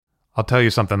I'll tell you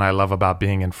something I love about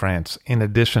being in France, in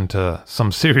addition to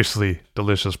some seriously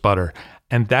delicious butter,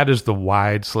 and that is the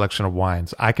wide selection of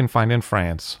wines I can find in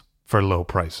France for low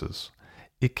prices.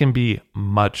 It can be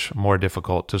much more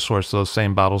difficult to source those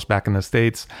same bottles back in the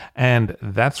States, and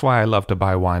that's why I love to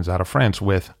buy wines out of France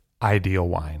with Ideal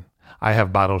Wine. I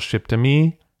have bottles shipped to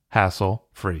me,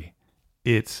 hassle-free.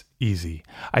 It's easy.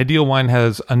 Ideal Wine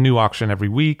has a new auction every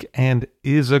week and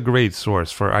is a great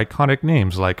source for iconic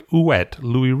names like Ouet,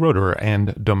 Louis Roeder,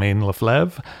 and Domaine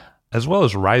Leflevre, as well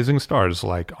as rising stars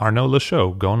like Arnaud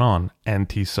Lachaud, Gonon, and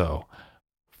Tissot.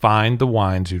 Find the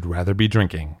wines you'd rather be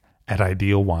drinking at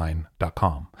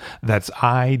idealwine.com. That's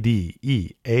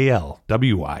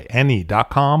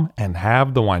IDEALWINE.com and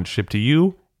have the wine shipped to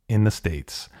you in the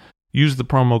States. Use the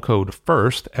promo code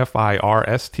FIRST,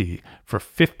 F-I-R-S-T, for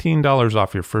 $15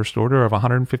 off your first order of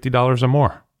 $150 or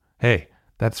more. Hey,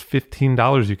 that's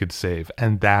 $15 you could save,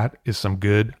 and that is some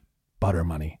good butter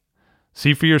money.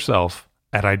 See for yourself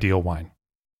at Ideal Wine.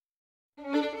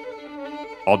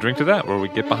 I'll drink to that, where we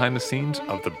get behind the scenes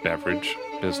of the beverage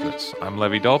business. I'm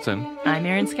Levi Dalton. I'm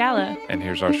Erin Scala. And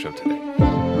here's our show today.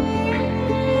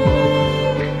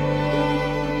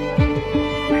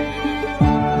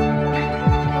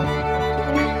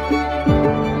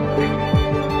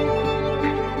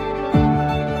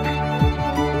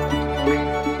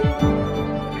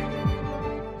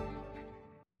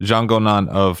 Jean Gonon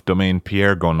of Domaine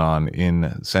Pierre Gonon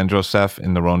in Saint-Joseph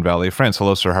in the Rhone Valley, France.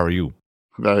 Hello, sir. How are you?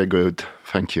 Very good.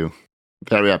 Thank you.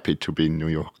 Very happy to be in New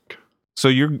York. So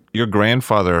your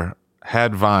grandfather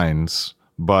had vines,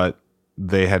 but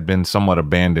they had been somewhat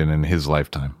abandoned in his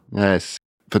lifetime. Yes.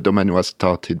 The domain was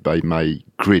started by my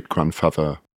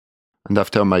great-grandfather. And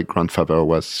after my grandfather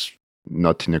was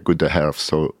not in a good health,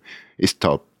 so he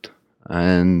stopped.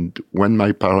 And when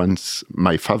my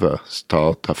father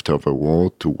started after the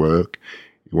war to work,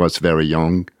 he was very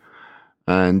young.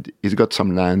 And he's got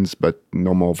some lands, but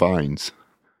no more vines,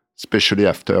 especially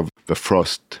after the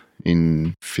frost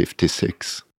in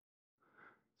 56.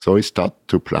 So he started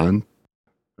to plant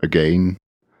again,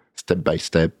 step by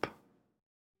step.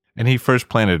 And he first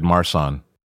planted Marsanne.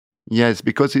 Yes,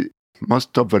 because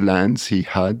most of the lands he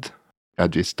had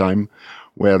at this time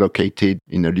were located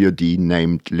in a lieu-dit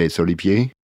named Les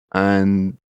Oliviers,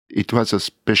 and it was a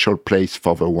special place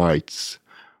for the whites,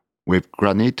 with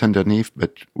granite underneath,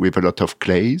 but with a lot of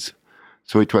clays.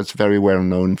 So it was very well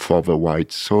known for the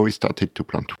whites. So he started to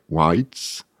plant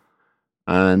whites,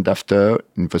 and after,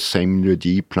 in the same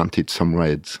lieu-dit, planted some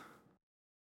reds.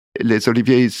 Les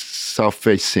Oliviers is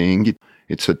south-facing.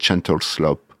 It's a gentle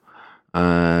slope,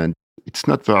 and it's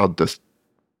not the hardest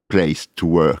place to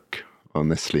work,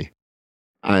 honestly.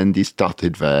 And he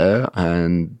started there,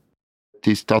 and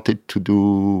he started to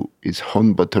do his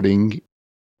own bottling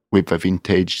with a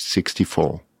vintage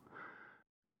 64.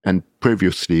 And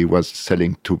previously was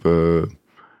selling to the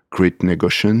great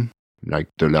negociant, like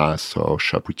Delas or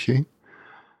Chapoutier.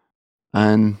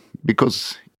 And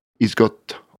because he's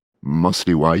got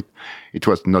mostly white, it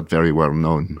was not very well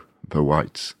known, the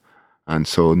whites. And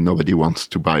so nobody wants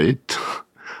to buy it.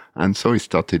 And so he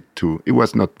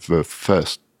was not the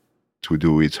first to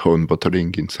do his own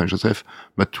bottling in Saint-Joseph,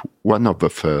 but one of the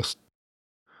first.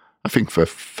 I think the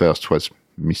first was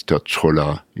Mr.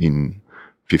 Trolla in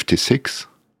 56,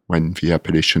 when the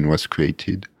appellation was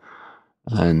created.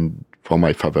 And for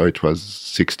my father, it was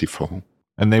 64.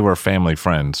 And they were family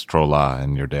friends, Trolla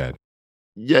and your dad.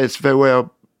 Yes, they were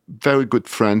very good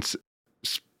friends,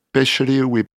 especially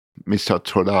with Mr.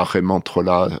 Trolla, Raymond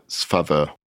Trolla's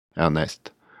father,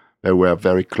 Ernest. They were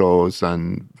very close,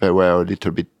 and they were a little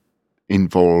bit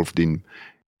involved in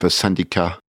the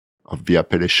syndicat of the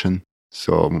appellation.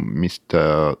 So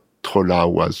Mr. Trolla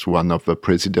was one of the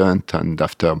president, and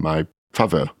after my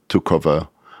father took over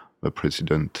the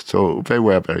president. So they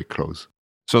were very close.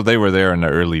 So they were there in the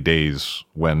early days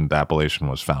when the appellation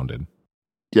was founded?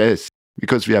 Yes,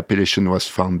 because the appellation was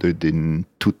founded in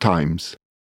 2 times.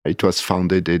 It was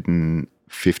founded in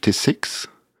 56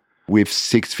 with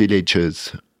 6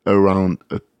 villages around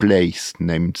a place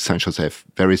named Saint-Joseph.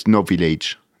 There is no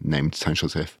village named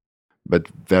Saint-Joseph, but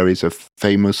there is a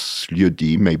famous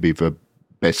lieu-dit, maybe the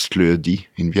best lieu-dit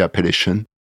in the appellation,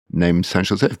 named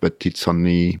Saint-Joseph, but it's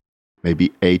only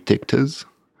maybe 8 hectares.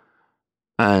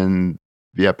 And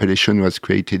the appellation was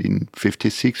created in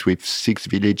 56 with 6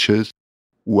 villages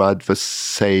who had the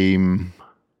same,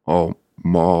 or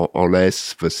more or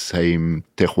less the same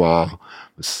terroir,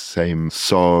 the same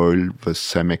soil, the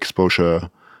same exposure.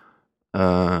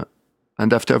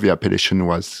 And after the appellation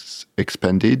was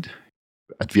expanded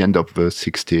at the end of the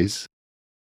 60s,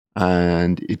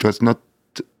 and it was not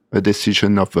a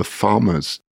decision of the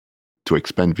farmers to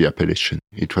expand the appellation.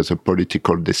 It was a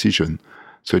political decision,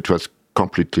 so it was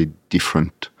completely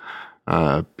different.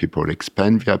 People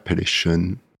expand the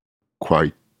appellation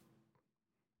quite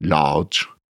large.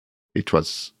 It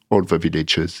was all the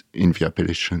villages in the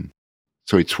appellation.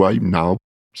 So it's why now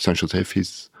Saint-Joseph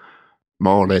is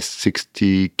more or less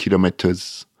 60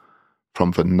 kilometers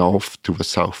from the north to the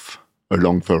south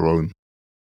along the Rhone.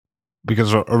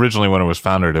 Because originally when it was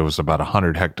founded, it was about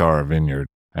 100 hectare vineyard,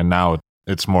 and now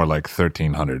it's more like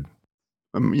 1,300.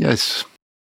 Yes,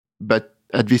 but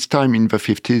at this time in the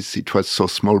 50s, it was so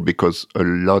small because a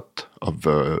lot of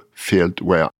the fields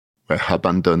were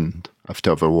abandoned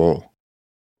after the war.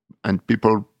 And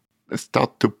people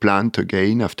start to plant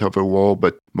again after the war,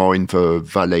 but more in the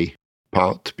valley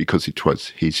part because it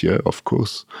was easier, of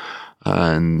course.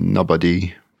 And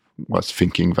nobody was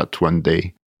thinking that one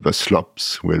day the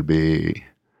slopes will be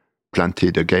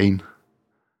planted again.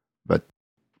 But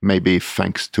maybe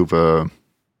thanks to the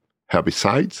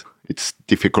herbicides, it's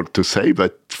difficult to say,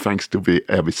 but thanks to the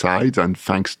herbicides and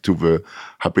thanks to the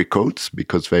apricots,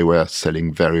 because they were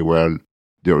selling very well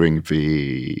during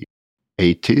the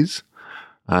 80s.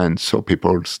 And so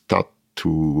people start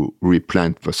to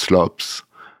replant the slopes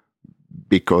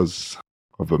because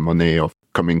of the money of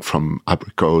coming from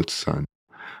apricots and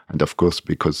of course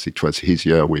because it was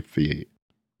easier with the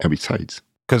herbicides.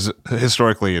 Because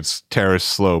historically it's terrace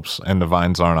slopes and the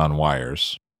vines aren't on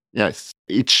wires. Yes,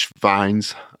 each vine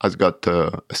has got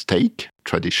a stake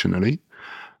traditionally,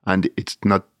 and it's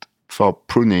not for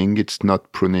pruning. It's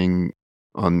not pruning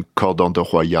on cordon de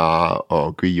Roya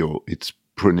or Guyot. It's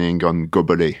pruning on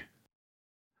gobelet.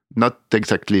 Not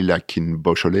exactly like in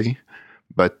Beaujolais,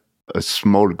 but a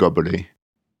small gobelet,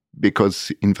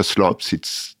 because in the slopes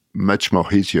it's much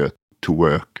more easier to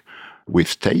work with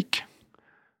stake.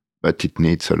 But it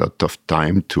needs a lot of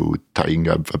time to tying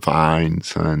up the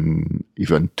vines and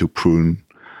even to prune.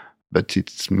 But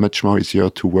it's much more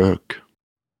easier to work.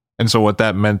 And so what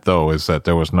that meant, though, is that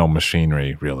there was no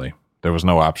machinery, really. There was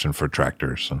no option for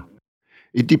tractors.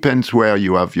 It depends where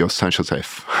you have your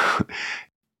Saint-Joseph.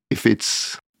 If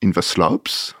it's in the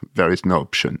slopes, there is no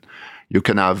option. You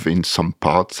can have in some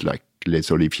parts, like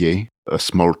Les Oliviers, a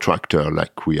small tractor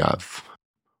like we have,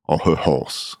 or a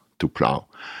horse to plow.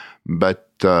 But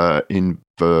in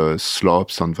the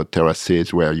slopes on the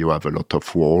terraces where you have a lot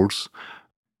of walls,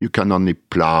 you can only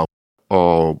plow,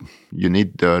 or you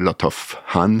need a lot of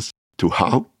hands to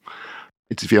hoe.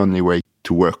 It's the only way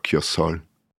to work your soil.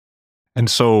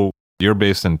 And so you're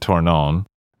based in Tournon,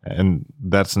 and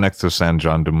that's next to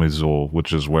Saint-Jean-de-Muzol,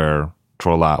 which is where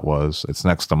Trolat was. It's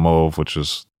next to Mauve, which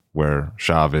is where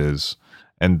Chave is.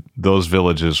 And those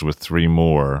villages with three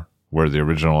more were the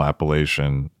original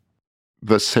appellation.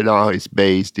 The cellar is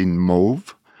based in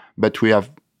Mauve, but we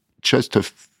have just a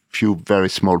few very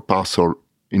small parcels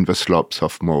in the slopes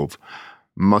of Mauve.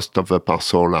 Most of the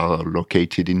parcels are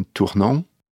located in Tournon,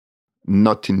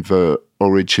 not in the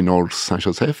original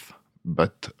Saint-Joseph,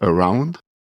 but around,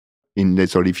 in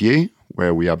Les Oliviers,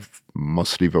 where we have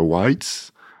mostly the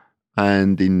whites,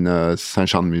 and in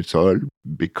Saint-Jean-de-Muzol,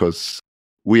 because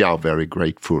we are very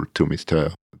grateful to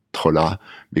Mr. Trolat,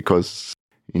 because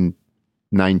in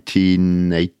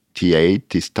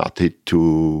 1988, he started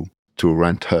to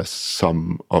rent us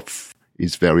some of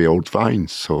his very old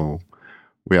vines. So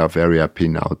we are very happy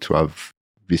now to have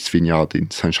this vineyard in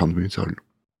Saint-Jean-de-Muzol.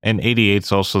 And 88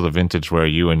 is also the vintage where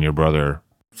you and your brother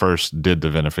first did the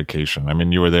vinification. I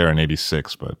mean, you were there in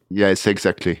 86, but... Yes,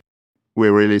 exactly. We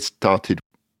really started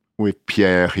with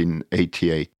Pierre in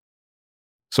 88.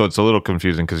 So it's a little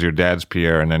confusing because your dad's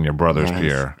Pierre and then your brother's Yes,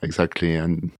 Pierre. Exactly.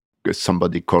 And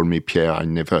somebody called me Pierre, I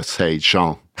never say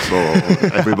Jean. So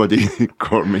everybody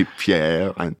called me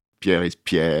Pierre, and Pierre is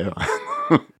Pierre.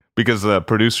 Because the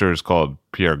producer is called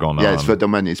Pierre Gonon. Yes, the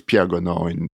domain is Pierre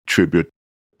Gonon in tribute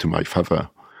to my father,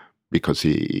 because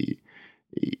he,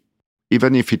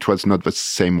 even if it was not the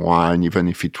same wine, even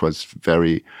if it was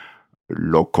very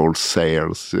local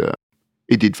sales,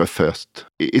 he did the first.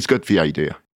 He's got the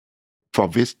idea. For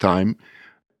this time,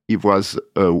 he was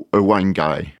a wine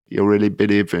guy. He really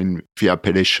believed in the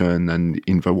appellation and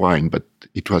in the wine, but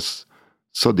it was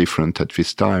so different at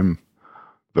this time.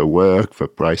 The work, the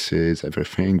prices,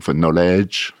 everything, the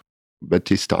knowledge. But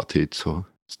he started, so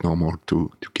it's normal to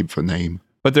keep the name.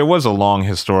 But there was a long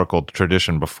historical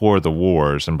tradition before the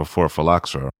wars and before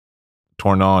phylloxera.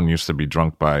 Tournon used to be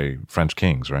drunk by French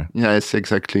kings, right? Yes,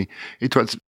 exactly. It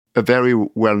was a very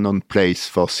well-known place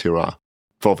for Syrah,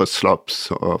 for the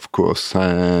slopes, of course.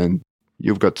 And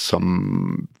you've got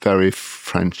some very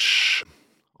French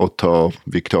author,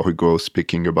 Victor Hugo,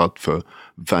 speaking about the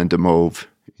vin de Mauve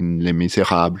in Les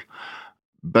Misérables.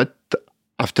 But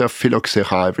after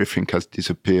Phylloxera, everything has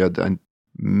disappeared, and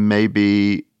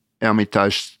maybe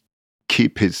Hermitage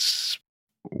keep is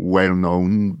well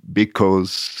known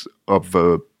because of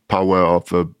the power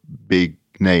of a big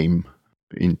name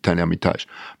in Tan Hermitage.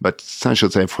 But Saint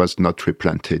Joseph was not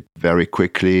replanted very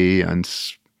quickly, and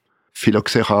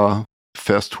Phylloxera,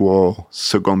 First War,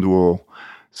 Second War,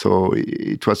 so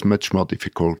it was much more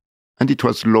difficult. And it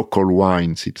was local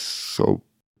wines, so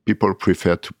people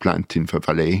prefer to plant in the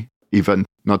valley, even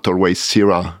not always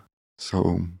Syrah.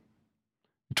 So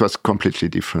it was completely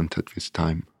different at this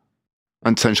time.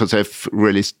 And Saint Joseph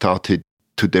really started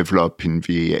to develop in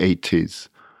the 80s.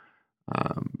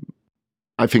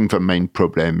 I think the main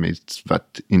problem is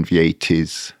that in the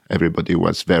 80s, everybody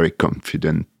was very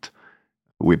confident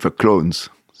with the clones.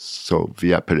 So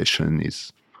the appellation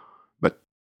is, but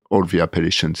all the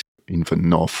appellations in the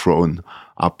North Rhone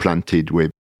are planted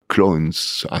with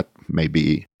clones at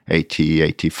maybe 80,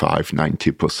 85,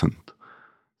 90%.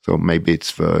 So maybe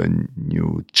it's the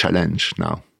new challenge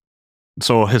now.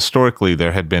 So historically,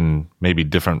 there had been maybe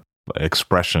different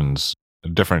expressions,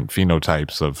 different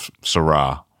phenotypes of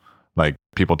Syrah. Like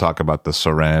people talk about the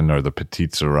Syrah or the Petit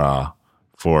Syrah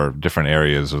for different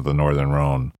areas of the Northern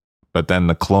Rhone. But then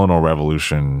the clonal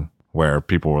revolution, where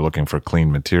people were looking for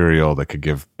clean material that could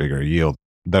give bigger yield,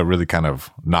 that really kind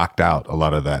of knocked out a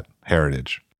lot of that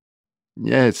heritage.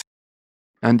 Yes.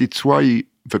 And it's why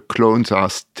the clones are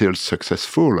still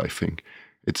successful, I think.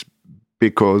 It's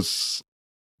because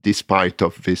despite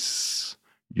of this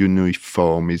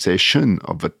uniformization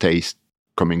of the taste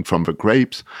coming from the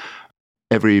grapes,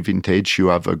 every vintage you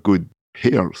have a good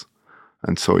hills.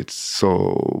 And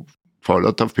so for a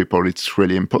lot of people, it's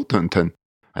really important. And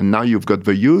now you've got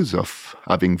the use of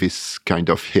having this kind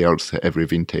of hills every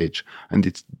vintage. And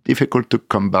it's difficult to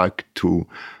come back to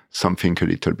something a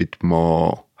little bit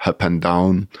more up and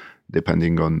down,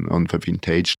 depending on the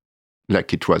vintage,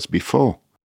 like it was before.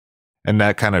 And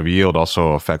that kind of yield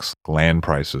also affects land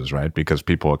prices, right? Because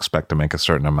people expect to make a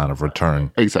certain amount of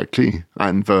return. Exactly.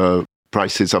 And the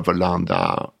prices of the land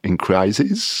are in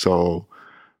crisis, so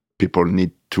people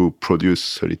need to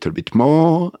produce a little bit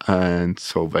more, and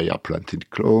so they are planting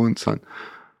clones. And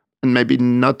maybe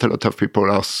not a lot of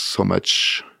people are so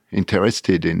much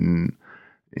interested in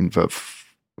the...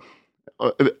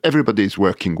 Everybody is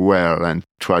working well and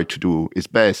try to do his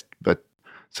best, but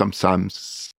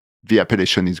sometimes the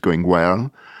appellation is going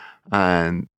well,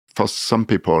 and for some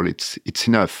people it's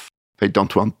enough. They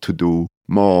don't want to do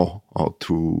more or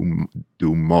to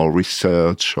do more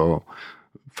research, or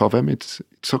for them it's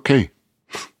okay.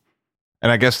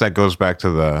 And I guess that goes back to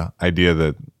the idea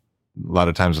that a lot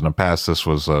of times in the past, this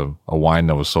was a wine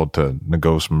that was sold to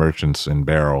négoce merchants in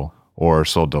barrel or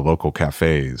sold to local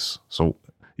cafes. So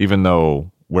even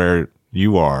though where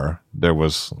you are, there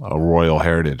was a royal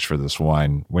heritage for this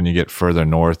wine, when you get further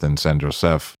north in Saint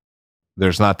Joseph,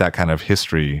 there's not that kind of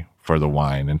history for the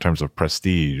wine in terms of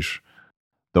prestige.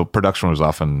 The production was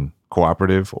often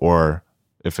cooperative, or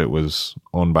if it was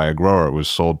owned by a grower, it was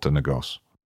sold to négoce.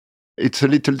 It's a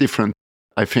little different.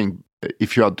 I think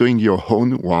if you are doing your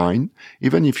own wine,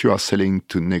 even if you are selling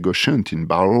to negociant in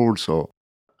barrels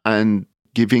and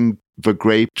giving the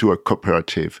grape to a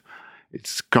cooperative,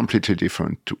 it's completely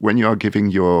different. When you are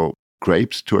giving your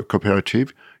grapes to a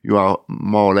cooperative, you are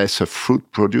more or less a fruit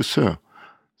producer.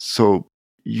 So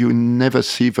you never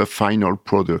see the final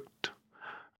product.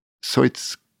 So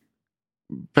it's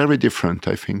very different,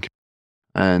 I think.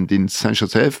 And in Saint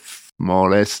Joseph, more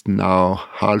or less now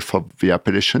half of the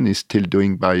appellation is still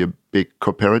doing by a big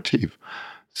cooperative.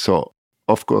 So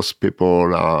of course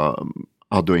people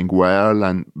are doing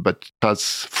well, but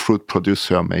as fruit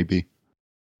producer maybe.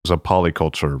 It was a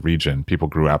polyculture region. People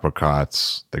grew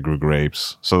apricots, they grew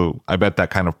grapes. So I bet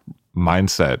that kind of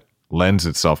mindset lends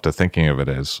itself to thinking of it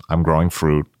as, I'm growing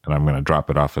fruit and I'm going to drop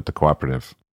it off at the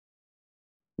cooperative.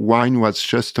 Wine was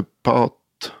just a part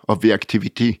of the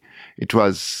activity. It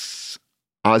was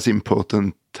as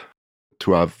important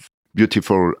to have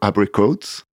beautiful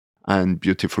apricots and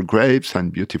beautiful grapes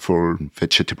and beautiful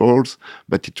vegetables,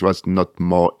 but it was not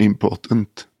more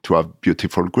important to have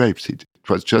beautiful grapes. It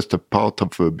was just a part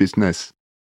of the business.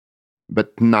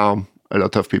 But now a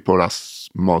lot of people are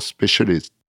more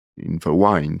specialists in the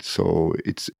wine, so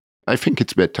I think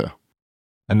it's better.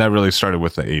 And that really started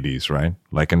with the 80s, right?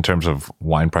 Like in terms of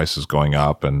wine prices going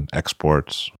up and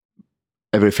exports.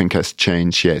 Everything has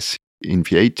changed, yes, in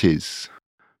the 80s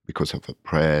because of the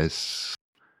press.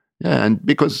 Yeah, and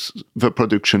because the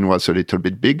production was a little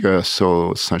bit bigger,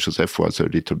 so Saint Joseph was a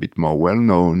little bit more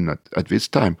well-known at this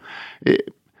time.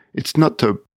 It's not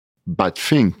a bad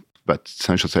thing, but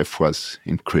Saint Joseph was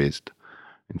increased.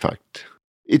 In fact,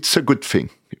 it's a good thing.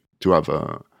 to have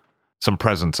some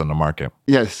presence in the market.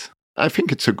 Yes, I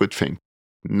think it's a good thing.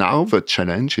 Now the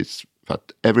challenge is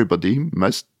that everybody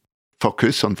must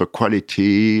focus on the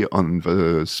quality, on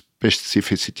the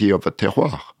specificity of the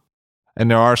terroir. And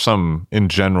there are some, in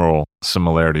general,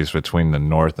 similarities between the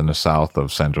north and the south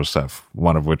of Saint Joseph,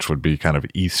 one of which would be kind of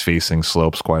east-facing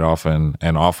slopes quite often,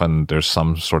 and often there's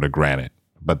some sort of granite,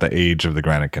 but the age of the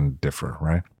granite can differ,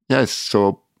 right? Yes,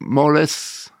 so more or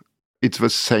less it's the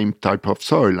same type of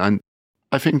soil. And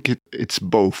I think it's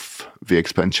both the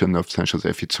expansion of Saint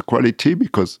Joseph. It's a quality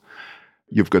because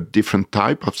you've got different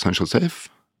type of Saint Joseph,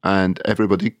 and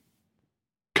everybody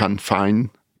can find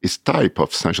his type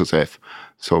of Saint Joseph.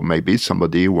 So maybe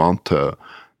somebody want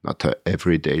not an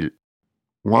everyday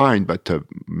wine, but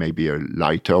maybe a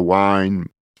lighter wine,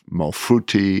 more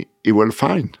fruity. He will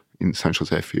find in Saint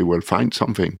Joseph. He will find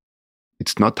something.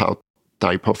 It's not our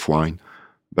type of wine,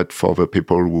 but for the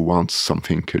people who want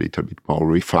something a little bit more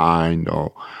refined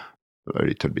or a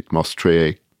little bit more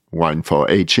strict wine for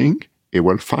aging, he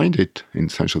will find it in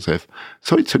Saint Joseph.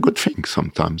 So it's a good thing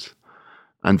sometimes.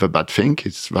 And the bad thing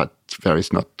is that there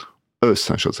is not a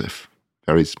Saint Joseph.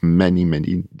 There is many,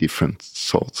 many different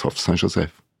sorts of Saint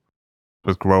Joseph.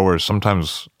 With growers,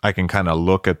 sometimes I can kind of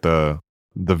look at the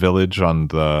village on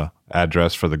the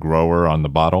address for the grower on the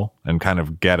bottle and kind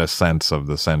of get a sense of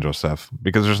the Saint Joseph,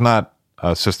 because there's not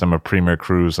a system of Premier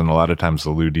Crus, and a lot of times the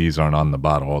Ludis aren't on the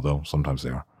bottle, although sometimes they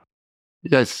are.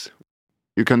 Yes,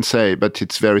 you can say, but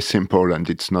it's very simple and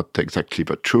it's not exactly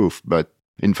the truth. But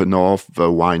in the north,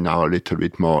 the wine are a little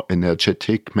bit more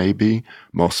energetic, maybe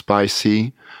more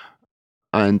spicy.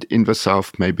 And in the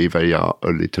south, maybe they are a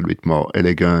little bit more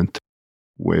elegant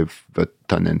with the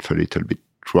tannins a little bit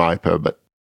riper. But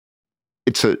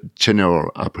it's a general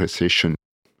appreciation.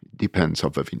 It depends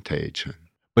on the vintage.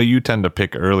 But you tend to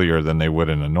pick earlier than they would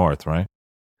in the north, right?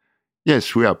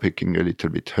 Yes, we are picking a little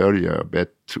bit earlier,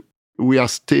 but we are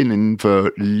still in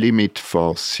the limit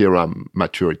for Syrah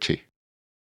maturity.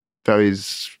 There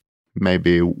is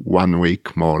maybe 1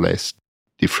 week, more or less,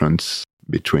 difference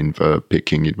between the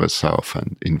picking in the south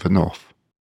and in the north.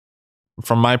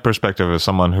 From my perspective, as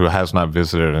someone who has not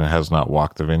visited and has not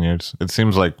walked the vineyards, it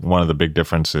seems like one of the big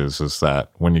differences is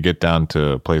that when you get down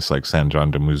to a place like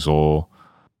Saint-Jean-de-Muzol,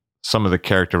 some of the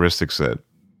characteristics that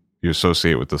you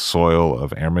associate with the soil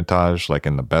of Hermitage, like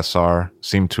in the Bessar,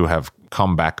 seem to have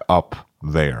come back up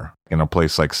there. In a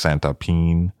place like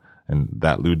Saint-Apine and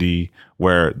that Ludi,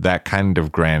 where that kind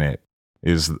of granite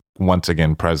is once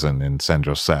again present in Saint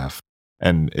Joseph.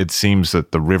 And it seems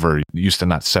that the river used to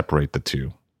not separate the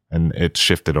two, and it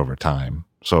shifted over time.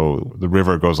 So the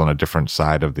river goes on a different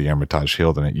side of the Hermitage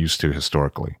Hill than it used to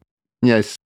historically.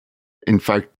 Yes. In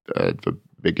fact, at the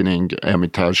beginning,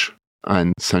 Hermitage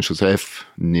and Saint Joseph,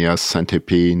 near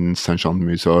Saint-Épine,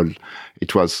 Saint-Jean-de-Muzol,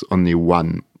 it was only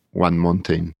one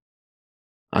mountain.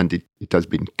 And it has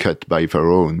been cut by the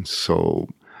Rhone. So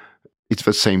it's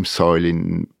the same soil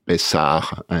in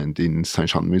Bessar and in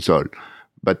Saint-Jean-de-Muzol.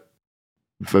 But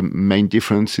the main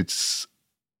difference, it's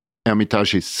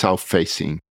Hermitage is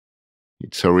south-facing.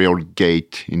 It's a real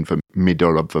gate in the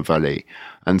middle of the valley.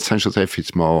 And Saint Joseph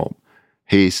is more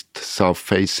east,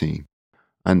 south-facing.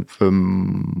 And the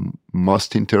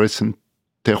most interesting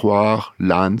terroir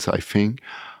lands, I think,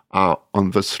 are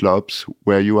on the slopes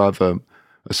where you have a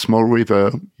small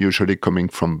river, usually coming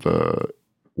from the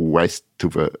west to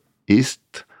the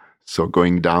east, so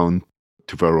going down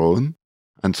to the Rhone.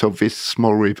 And so this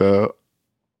small river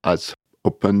has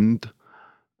opened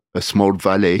a small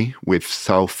valley with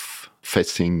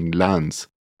south-facing lands.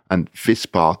 And this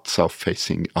part,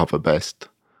 south-facing, are the best.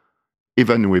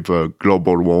 Even with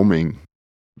global warming,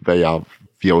 they are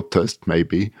the hottest,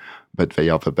 maybe, but they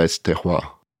are the best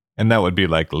terroir. And that would be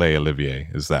like Les Oliviers,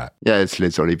 is that? Yes,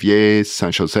 Les Oliviers,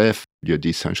 Saint-Joseph,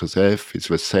 Lieu-dit Saint-Joseph is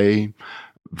the same.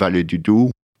 Vallée du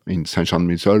Doubs in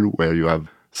Saint-Jean-de-Muzol, where you have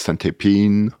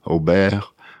Saint-Épine, Aubert.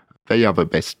 They are the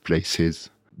best places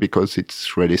because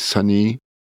it's really sunny,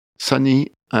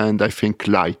 and I think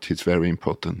light is very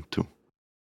important too.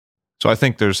 So I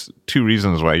think there's two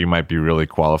reasons why you might be really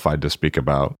qualified to speak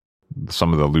about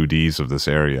some of the Ludis of this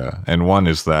area. And one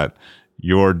is that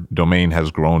your domain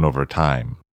has grown over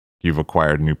time. You've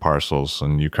acquired new parcels,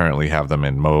 and you currently have them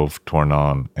in Mauves,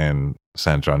 Tournon, and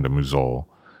Saint-Jean-de-Muzol.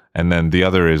 And then the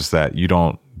other is that you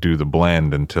don't do the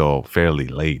blend until fairly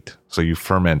late. So you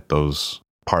ferment those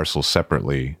parcels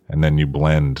separately, and then you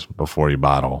blend before you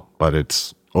bottle, but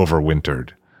it's overwintered.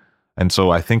 And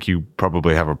so I think you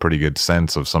probably have a pretty good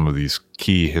sense of some of these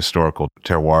key historical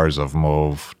terroirs of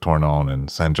Mauves, Tournon,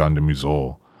 and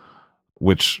Saint-Jean-de-Muzol,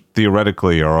 which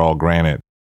theoretically are all granite,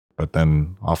 but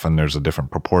then often there's a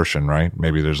different proportion, right?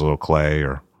 Maybe there's a little clay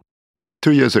or...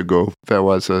 2 years ago, there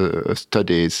was a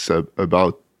studies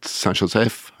about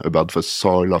Saint-Joseph, about the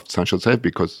soil of Saint-Joseph,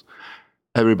 because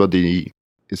everybody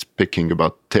is speaking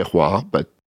about terroir, but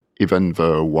even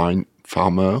the wine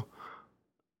farmer,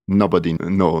 nobody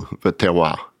know the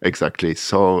terroir exactly.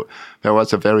 So there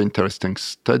was a very interesting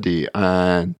study,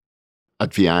 and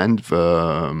at the end,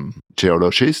 the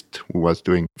geologist who was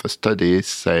doing the study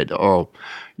said, "Oh,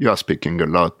 you are speaking a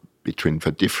lot between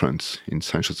the difference in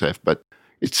Saint-Joseph, but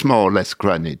it's more or less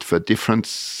granite. The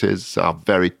differences are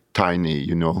very tiny,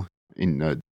 in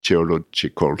a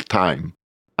geological time."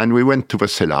 And we went to the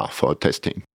cellar for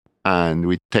testing, and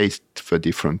we taste the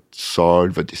different soil,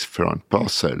 the different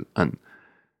parcel, and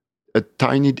a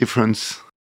tiny difference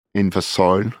in the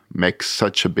soil makes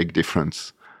such a big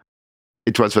difference.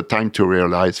 It was the time to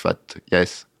realize that,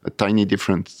 yes, a tiny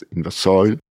difference in the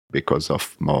soil because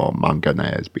of more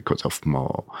manganese, because of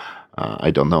more,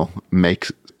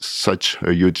 makes such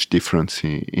a huge difference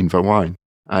in the wine.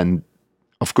 And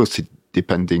of course, it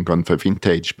depending on the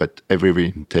vintage, but every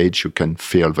vintage you can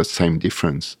feel the same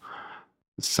difference.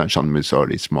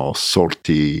 Saint-Jean-de-Musol is more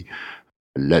salty,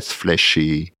 less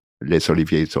fleshy. Les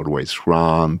Oliviers is always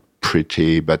round,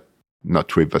 pretty, but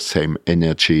not with the same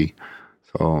energy.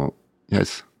 So,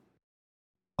 yes.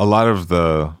 A lot of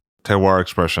the terroir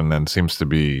expression then seems to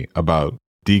be about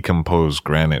decomposed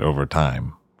granite over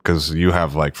time. Because you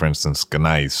have, like, for instance,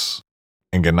 gneiss.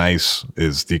 And gneiss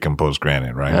is decomposed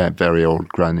granite, right? Very old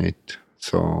granite.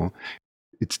 So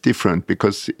it's different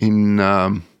because in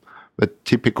the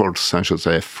typical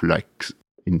Saint-Joseph, like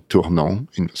in Tournon,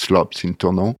 in the slopes in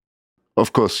Tournon,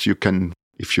 of course you can,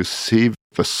 if you see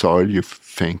the soil, you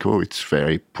think, oh, it's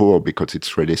very poor because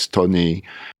it's really stony.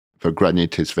 The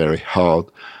granite is very hard.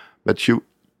 But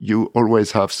you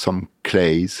always have some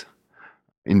clays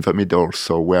in the middle,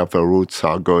 so where the roots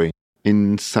are going.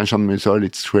 In Saint-Jean-de-Musol,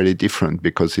 it's really different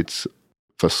because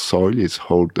the soil is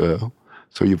older,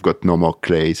 so you've got no more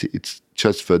clays. It's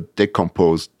just the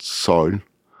decomposed soil,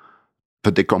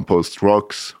 the decomposed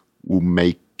rocks who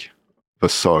make the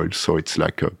soil, so it's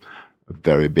like a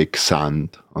very big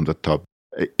sand on the top.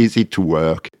 Easy to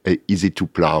work, easy to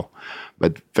plow,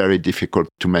 but very difficult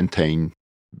to maintain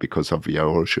because of the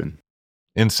erosion.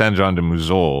 In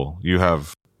Saint-Jean-de-Musol, you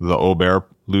have the Aubert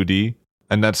Ludi,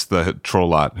 and that's the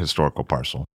Trollat historical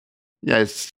parcel.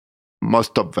 Yes,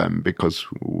 most of them, because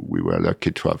we were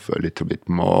lucky to have a little bit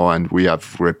more, and we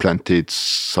have replanted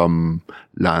some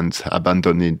lands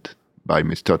abandoned by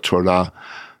Mr. Trollat,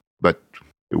 but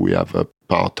we have a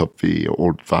part of the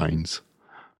old vines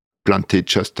planted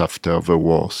just after the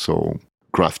war, so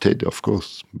grafted, of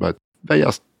course, but they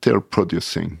are still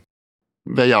producing.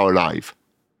 They are alive,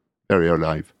 very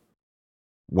alive.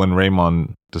 When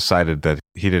Raymond decided that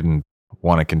he didn't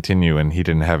want to continue and he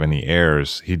didn't have any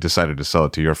heirs, he decided to sell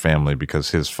it to your family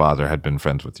because his father had been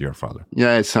friends with your father.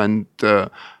 Yes, and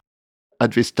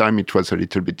at this time it was a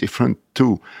little bit different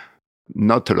too.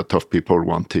 Not a lot of people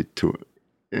wanted to.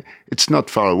 It's not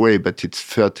far away, but it's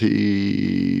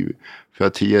 30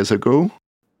 years ago.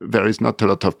 There is not a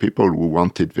lot of people who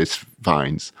wanted these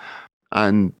vines.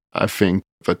 And I think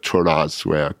the Trollats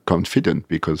were confident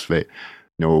because they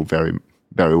know very,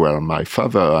 very well my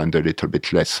father and a little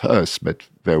bit less us, but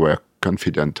they were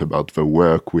confident about the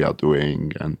work we are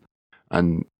doing.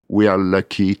 And we are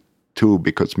lucky too,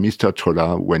 because Mr.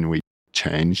 Trollat, when we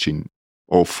changed in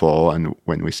 2004 and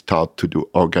when we start to do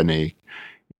organic,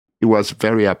 he was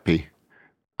very happy.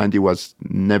 And he was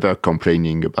never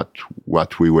complaining about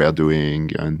what we were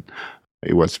doing. And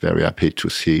he was very happy to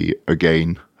see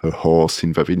again a horse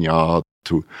in the vineyard,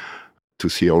 to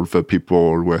see all the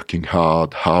people working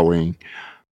hard, howling.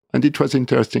 And it was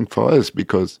interesting for us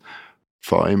because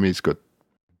for him, he's got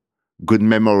good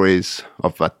memories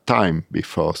of that time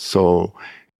before. So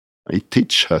he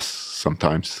teaches us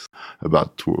sometimes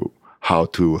about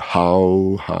what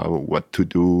to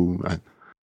do.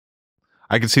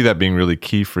 I could see that being really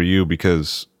key for you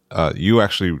because you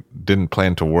actually didn't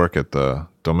plan to work at the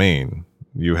domain.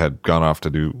 You had gone off to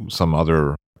do some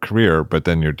other career, but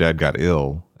then your dad got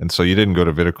ill. And so you didn't go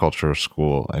to viticulture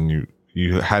school, and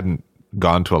you hadn't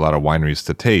gone to a lot of wineries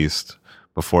to taste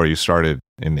before you started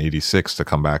in 86 to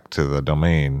come back to the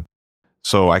domain.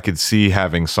 So I could see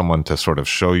having someone to sort of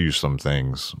show you some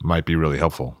things might be really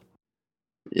helpful.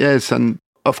 Yes, and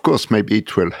of course, maybe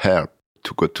it will help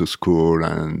to go to school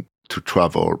and to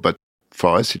travel, but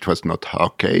for us, it was not our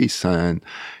case. And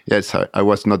yes, I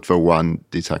was not the one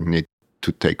designated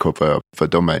to take over the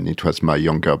domain. It was my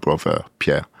younger brother,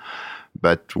 Pierre.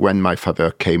 But when my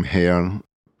father came here,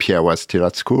 Pierre was still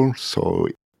at school, so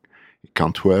he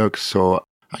can't work. So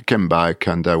I came back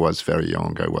and I was very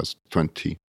young. I was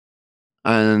 20.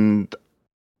 And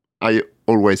I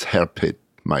always helped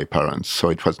my parents, so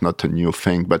it was not a new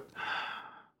thing, but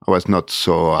I was not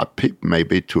so happy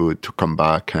maybe to come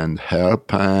back and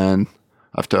help. And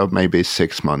after maybe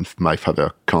 6 months, my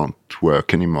father can't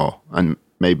work anymore. And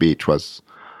maybe it was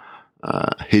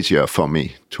easier for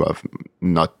me to have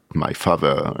not my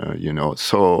father,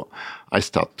 So I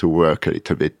start to work a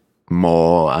little bit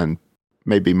more and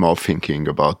maybe more thinking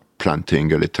about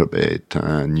planting a little bit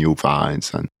new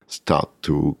vines and start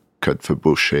to cut the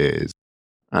bushes.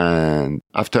 And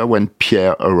after when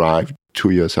Pierre arrived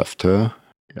 2 years after,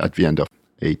 at the end of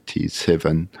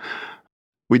 87,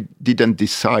 we didn't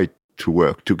decide to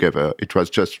work together. It was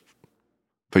just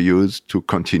for use to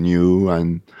continue,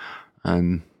 and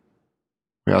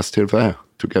we are still there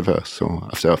together. So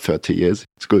after 30 years,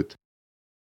 it's good.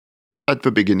 At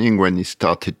the beginning, when he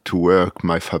started to work,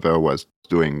 my father was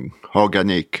doing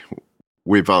organic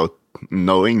without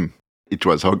knowing it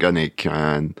was organic,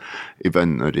 and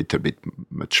even a little bit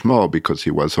much more because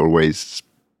he was always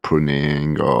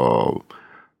pruning or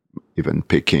even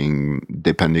picking,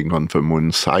 depending on the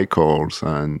moon cycles.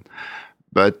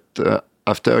 But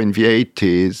after in the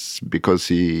 80s, because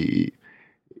he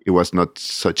was not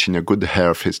such in a good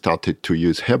health, he started to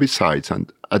use herbicides.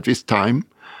 And at this time,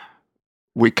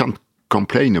 we can't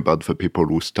complain about the people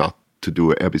who start to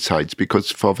do herbicides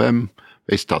because for them,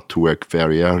 they start to work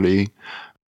very early.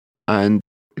 And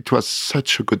it was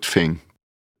such a good thing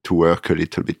to work a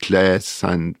little bit less,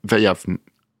 and they have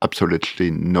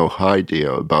absolutely no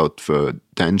idea about the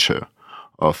danger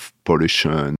of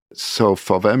pollution. So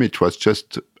for them, it was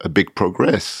just a big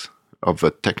progress of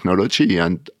the technology.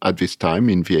 And at this time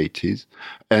in the 80s,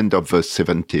 end of the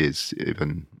 70s,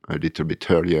 even a little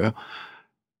bit earlier,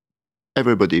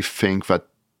 everybody thinks that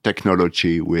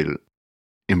technology will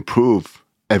improve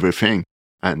everything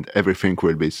and everything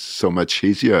will be so much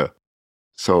easier.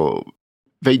 So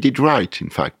they did right, in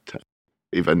fact,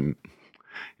 even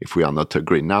if we are not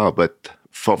agree now, but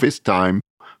for this time,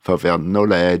 for their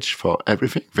knowledge, for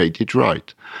everything, they did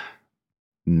right.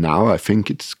 Now I think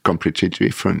it's completely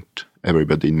different.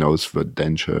 Everybody knows the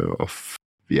danger of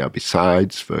the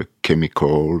herbicides, the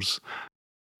chemicals,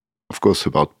 of course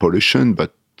about pollution,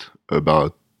 but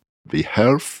about the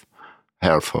health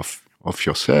of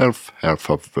yourself, health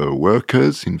of the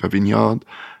workers in the vineyard,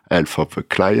 health of the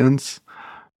clients.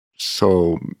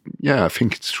 So, yeah, I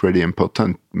think it's really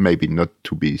important, maybe not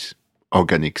to be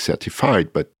organic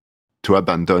certified, but to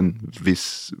abandon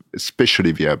this,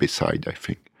 especially the herbicide, I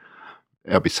think.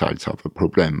 Herbicides are the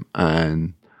problem.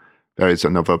 And there is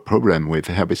another problem with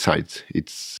herbicides.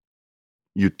 It's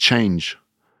you change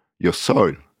your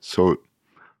soil. So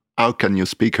how can you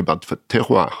speak about the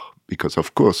terroir? Because,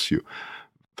 of course,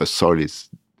 the soil is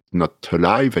not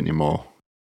alive anymore.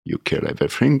 You kill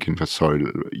everything in the soil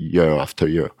year after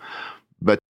year.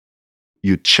 But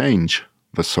you change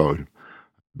the soil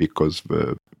because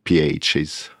the pH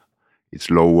is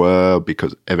lower,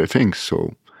 because everything.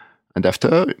 So, and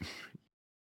after,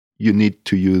 you need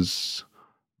to use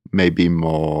maybe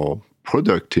more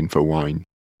product in the wine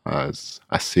as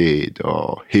acid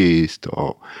or yeast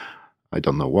or I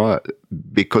don't know what,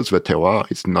 because the terroir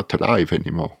is not alive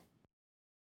anymore.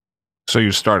 So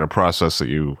you start a process that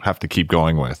you have to keep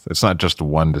going with. It's not just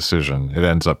one decision. It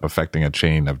ends up affecting a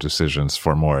chain of decisions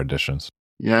for more additions.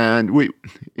 Yeah, and we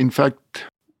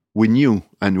knew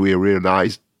and we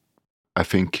realized, I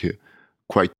think,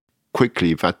 quite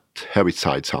quickly that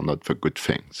herbicides are not the good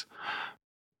things.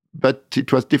 But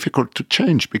it was difficult to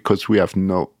change because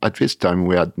at this time,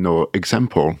 we had no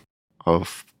example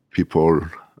of people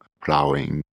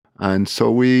plowing. And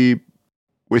so we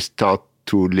start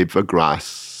to leave the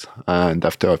grass. And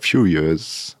after a few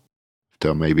years,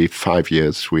 after maybe 5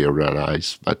 years, we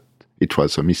realized that it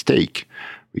was a mistake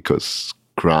because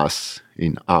grass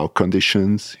in our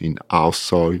conditions, in our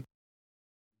soil,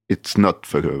 it's not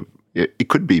it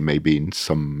could be maybe in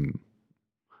some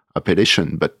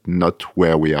appellation, but not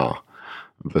where we are.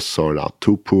 The soil are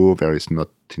too poor, there is not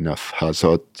enough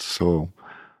azote, so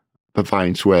the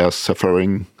vines were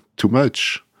suffering too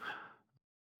much.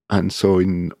 And so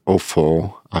in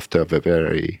 04, after the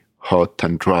very hot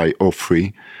and dry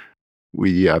 03,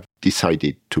 we have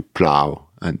decided to plow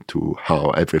and to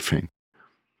hoe everything.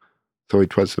 So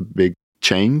it was a big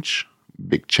change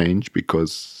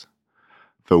because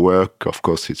the work, of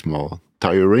course, is more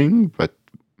tiring, but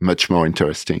much more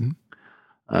interesting.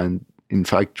 And in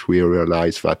fact, we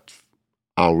realized that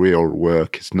our real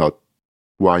work is not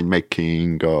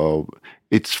winemaking or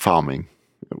it's farming,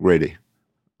 really.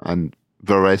 And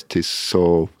the rest is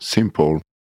so simple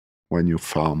when you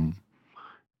farm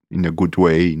in a good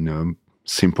way, in a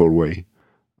simple way.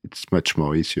 It's much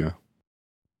more easier.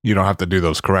 You don't have to do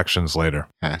those corrections later.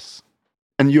 Yes.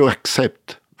 and you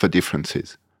accept the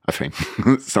differences, I think,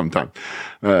 sometimes.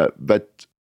 But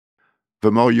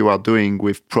the more you are doing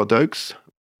with products,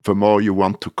 the more you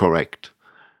want to correct.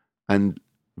 And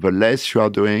the less you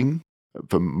are doing,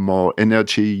 the more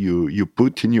energy you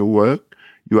put in your work,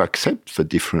 you accept the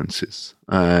differences.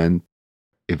 And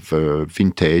if the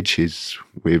vintage is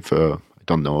with, I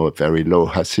don't know, a very low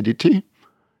acidity,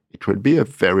 it will be a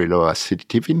very low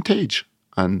acidity vintage.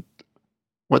 And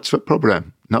what's the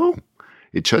problem? No,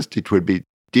 it will be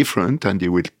different and it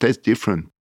will taste different.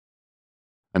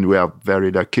 And we are very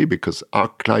lucky because our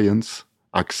clients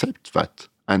accept that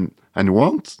and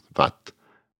want that.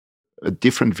 A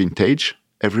different vintage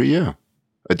every year,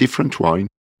 a different wine.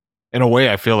 In a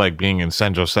way, I feel like being in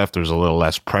Saint Joseph, there's a little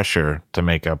less pressure to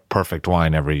make a perfect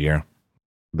wine every year.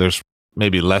 There's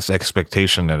maybe less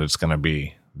expectation that it's going to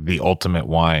be the ultimate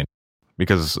wine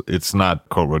because it's not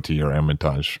Côte Rôtie or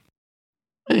Hermitage.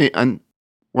 Hey, and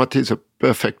what is a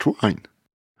perfect wine?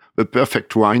 The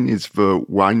perfect wine is the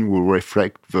wine will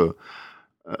reflect the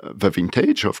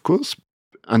vintage, of course,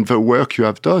 and the work you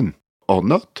have done or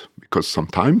not, because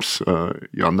sometimes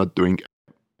you are not doing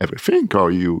everything,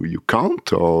 or you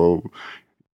can't, or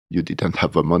you didn't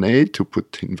have the money to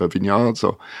put in the vineyards,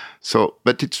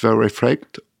 but it's the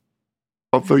reflect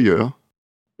of the year,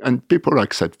 and people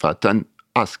accept that and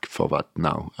ask for that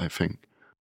now, I think.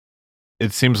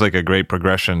 It seems like a great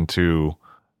progression to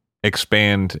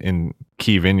expand in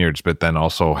key vineyards, but then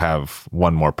also have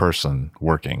one more person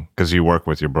working because you work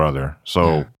with your brother.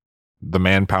 So the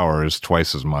manpower is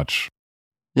twice as much.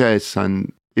 Yes,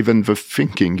 and even the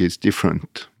thinking is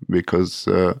different because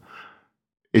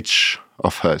each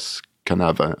of us can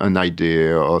have an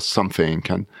idea or something,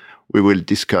 and we will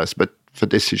discuss, but the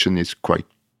decision is quite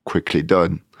quickly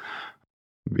done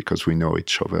because we know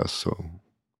each other. So,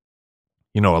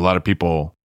 a lot of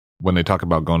people, when they talk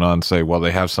about Gonon, say, well,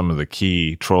 they have some of the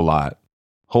key Trolat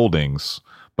holdings,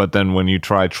 but then when you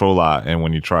try Trolat and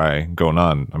when you try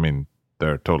Gonon, I mean,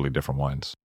 they're totally different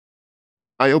wines.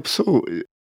 I hope so.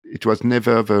 It was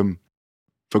never the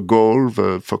goal,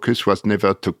 the focus was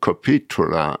never to copy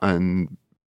Trolat, and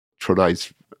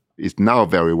Trolat is now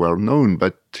very well known,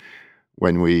 but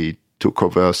when we took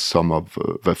over some of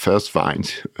the first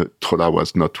vines, Trolat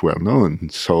was not well known.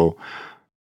 So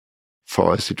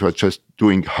for us, it was just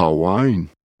doing our wine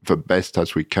the best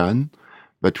as we can,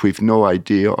 but with no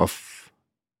idea of,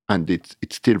 and it's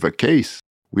still the case,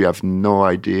 we have no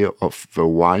idea of the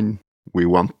wine we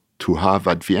want to have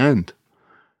at the end.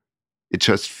 It's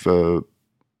just the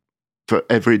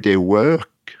everyday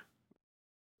work,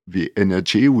 the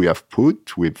energy we have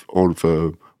put with all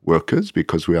the workers,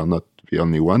 because we are not the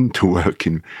only one to work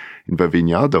in the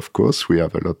vineyard, of course. We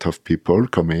have a lot of people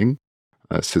coming,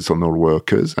 seasonal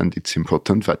workers, and it's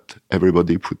important that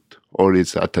everybody put all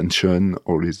his attention,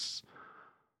 all his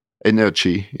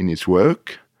energy in his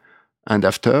work, and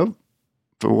after,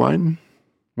 the wine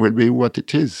will be what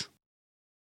it is.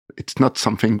 It's not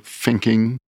something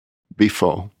thinking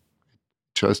before,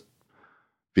 just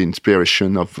the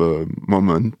inspiration of the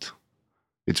moment.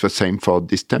 It's the same for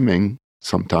distemming.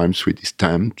 Sometimes we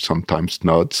distem, sometimes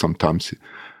not, sometimes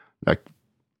like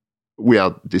we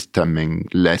are distemming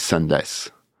less and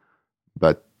less.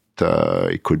 But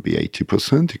it could be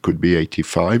 80%, it could be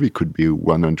 85%, it could be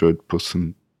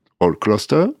 100% all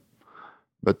cluster.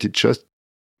 But it's just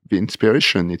the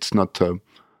inspiration. It's not a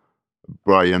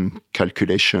Brian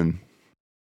calculation.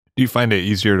 Do you find it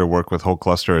easier to work with whole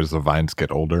cluster as the vines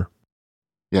get older?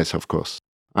 Yes, of course.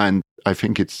 And I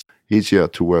think it's easier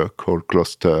to work whole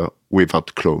cluster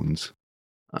without clones.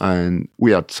 And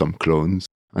we had some clones,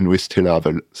 and we still have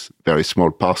a very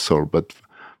small parcel, but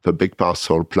the big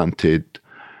parcel planted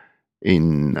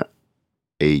in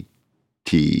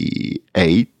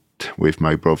 88 with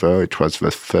my brother, it was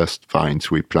the first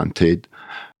vines we planted,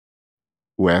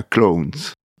 were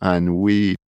clones. And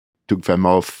we took them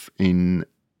off in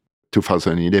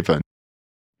 2011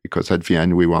 because at the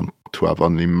end we want to have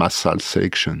only massal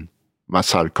selection.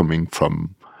 Massal coming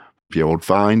from the old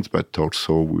vines, but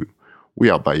also we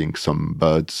are buying some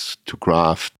buds to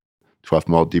graft to have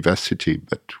more diversity,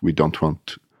 but we don't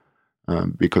want,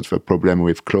 because the problem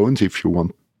with clones, if you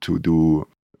want to do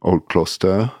all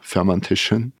cluster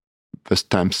fermentation, the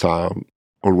stems are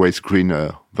always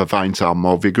greener. The vines are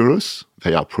more vigorous.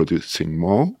 They are producing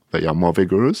more. They are more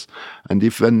vigorous. And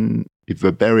even if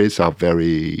the berries are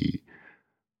very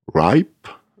ripe,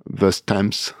 the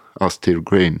stems are still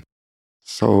green.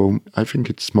 So I think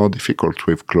it's more difficult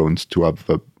with clones to have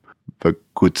the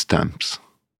good stems.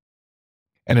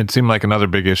 And it seemed like another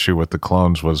big issue with the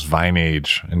clones was vine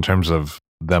age in terms of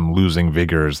them losing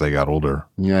vigor as they got older.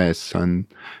 Yes, and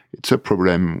it's a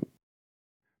problem.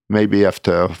 maybe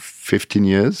after 15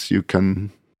 years, you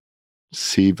can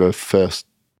see the first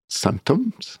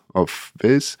symptoms of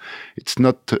this. It's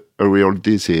not a real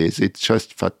disease. It's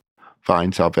just that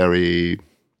vines are very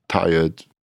tired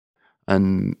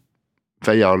and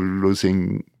they are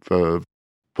losing the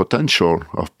potential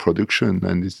of production.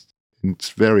 And it's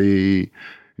very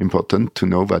important to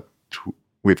know that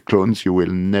with clones, you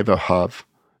will never have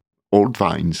old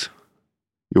vines.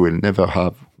 You will never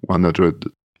have 100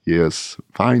 years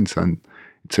vines. And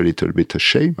it's a little bit a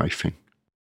shame, I think.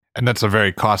 And that's a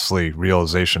very costly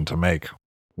realization to make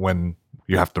when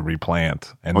you have to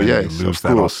replant and then yes, you lose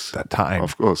that time.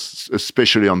 Of course,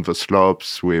 especially on the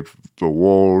slopes with the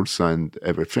walls and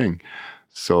everything.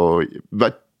 So,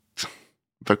 but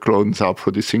the clones are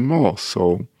producing more.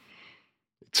 So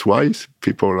it's why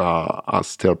people are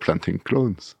still planting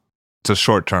clones. It's a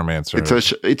short-term answer.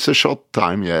 It's a short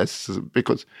time, yes,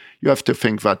 because you have to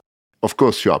think that, of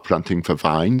course, you are planting the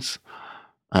vines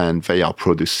and they are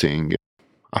producing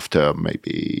after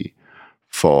maybe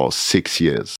 4-6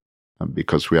 years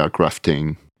because we are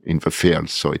grafting in the field,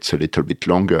 so it's a little bit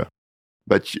longer.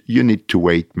 But you need to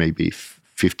wait maybe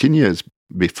 15 years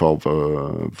before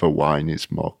the wine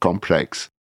is more complex.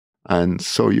 And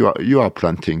so you are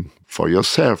planting for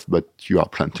yourself, but you are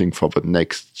planting for the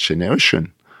next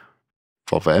generation,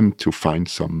 for them to find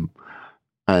some.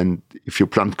 And if you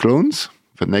plant clones,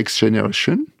 the next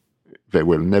generation, they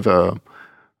will never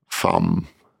farm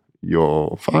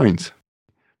your vines.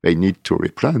 They need to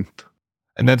replant.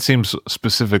 And that seems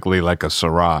specifically like a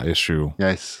Syrah issue.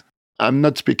 Yes. I'm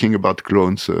not speaking about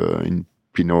clones in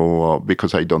Pinot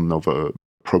because I don't know the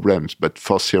problems, but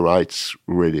for Syrah,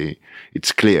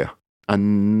 it's clear.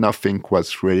 And nothing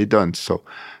was really done. So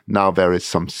now there is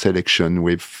some selection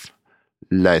with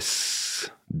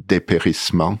less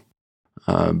dépérissement.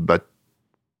 But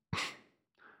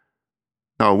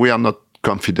no, we are not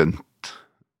confident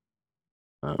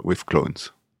with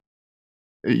clones.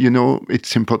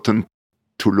 It's important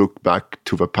to look back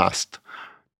to the past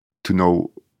to know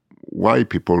why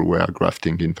people were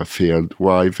grafting in the field,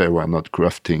 why they were not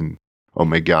grafting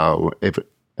omega.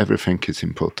 Everything is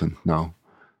important now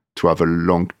to have a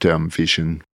long-term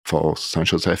vision for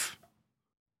Saint-Joseph.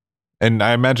 And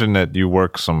I imagine that you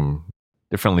work some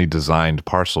differently designed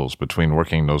parcels between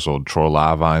working those old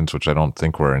Trola vines, which I don't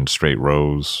think were in straight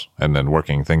rows, and then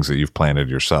working things that you've planted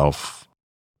yourself.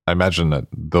 I imagine that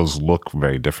those look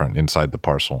very different inside the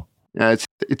parcel. Yeah,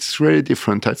 it's really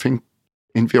different. I think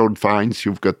in the old vines,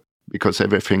 you've got, because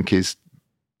everything is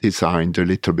designed a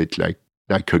little bit like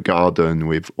a garden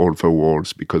with all the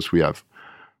walls, because we have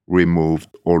removed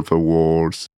all the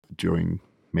walls during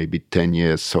maybe 10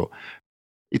 years. So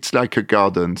it's like a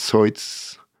garden. So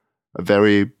it's a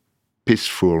very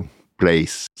peaceful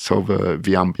place. So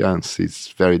the ambience is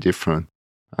very different.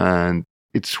 And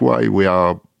it's why we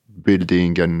are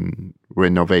building and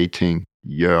renovating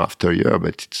year after year,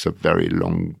 but it's a very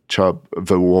long job,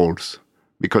 the walls.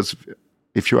 Because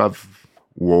if you have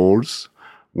walls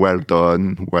well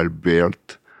done, well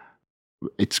built,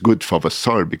 it's good for the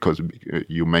soil because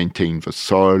you maintain the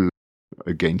soil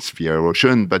against the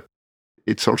erosion, but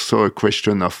it's also a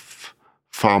question of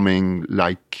farming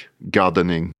like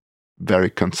gardening,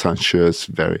 very conscientious,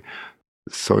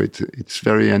 so it's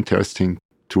very interesting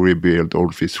to rebuild all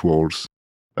these walls.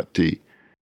 But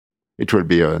it will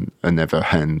be a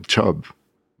never-end job,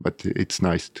 but it's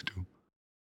nice to do.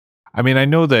 I mean, I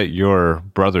know that your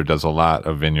brother does a lot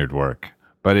of vineyard work,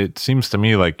 but it seems to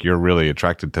me like you're really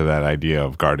attracted to that idea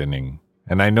of gardening.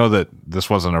 And I know that this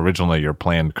wasn't originally your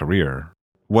planned career.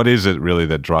 What is it really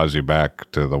that draws you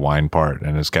back to the wine part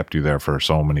and has kept you there for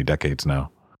so many decades now?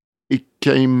 It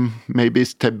came maybe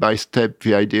step by step,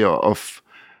 the idea of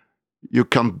you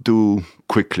can't do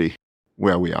quickly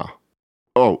where we are.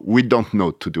 Oh, we don't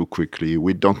know to do quickly.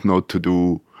 We don't know to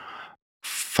do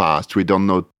fast. We don't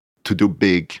know to do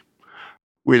big.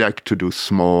 We like to do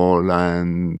small,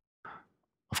 and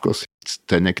of course it's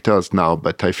 10 hectares now,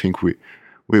 but I think we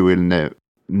will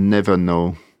never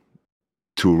know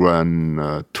to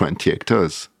run 20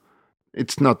 hectares.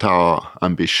 It's not our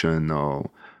ambition,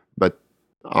 but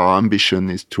our ambition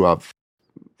is to have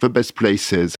the best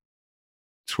places.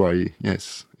 That's why,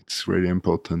 yes, it's really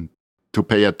important to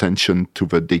pay attention to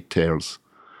the details,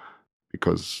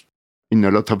 because in a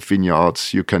lot of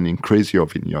vineyards, you can increase your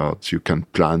vineyards, you can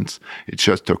plant. It's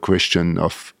just a question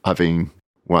of having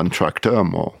one tractor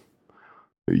more.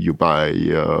 You buy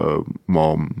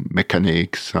more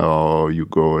mechanics, or you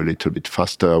go a little bit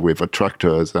faster with the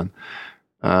tractors. And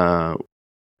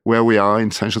where we are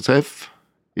in Saint-Joseph,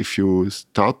 if you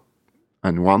start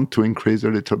and want to increase a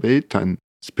little bit, and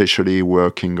especially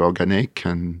working organic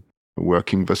and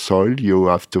working the soil, you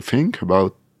have to think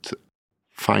about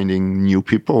finding new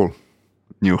people,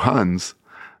 new hands.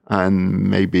 And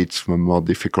maybe it's the more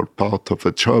difficult part of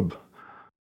the job.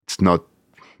 It's not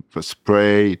the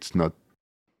spray, it's not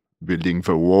building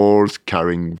the walls,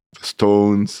 carrying the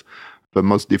stones. The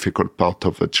most difficult part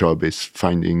of the job is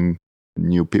finding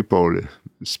new people,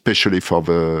 especially for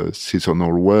the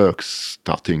seasonal works,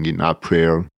 starting in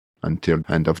April until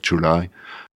end of July,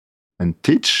 and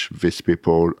teach these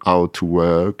people how to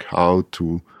work, how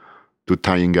to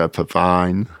tying up a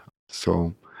vine.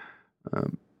 So,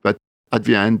 but at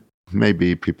the end,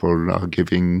 maybe people are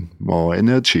giving more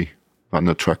energy than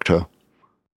a tractor,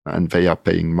 and they are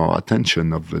paying more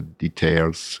attention of the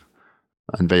details,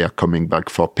 and they are coming back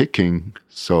for picking.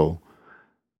 So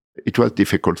it was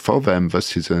difficult for them this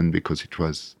season because it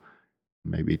was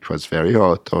very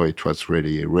hot or it was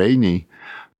really rainy.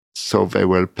 So they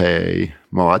will pay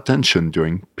more attention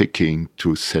during picking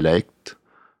to select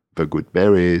the good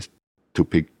berries, to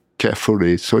pick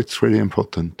carefully. So it's really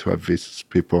important to have these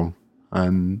people.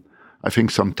 And I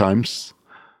think sometimes,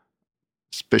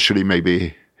 especially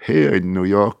maybe here in New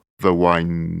York, the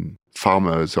wine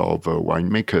farmers or the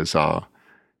winemakers are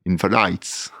in the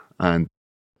lights and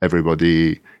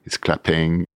everybody is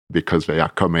clapping because they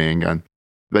are coming.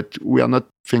 But we are not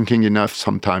thinking enough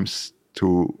sometimes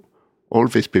to all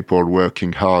these people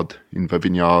working hard in the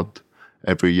vineyard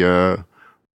every year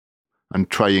and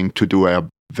trying to do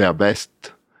their best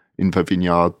in the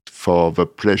vineyard for the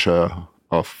pleasure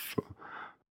of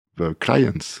the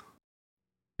clients.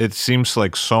 It seems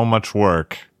like so much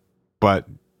work, but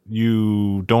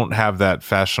you don't have that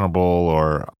fashionable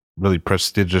or really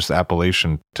prestigious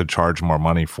appellation to charge more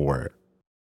money for it.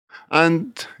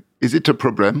 And is it a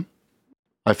problem?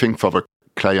 I think for the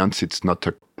clients it's not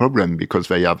a problem because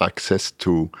they have access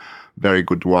to very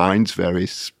good wines, very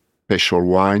special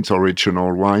wines,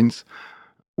 original wines,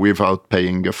 without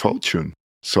paying a fortune.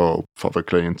 So for the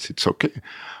clients it's okay.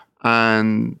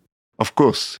 And of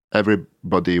course,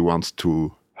 everybody wants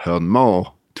to earn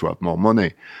more, to have more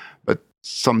money. But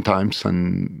sometimes,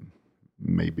 and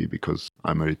maybe because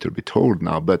I'm a little bit old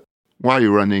now, but why are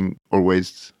you running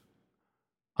always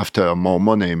after more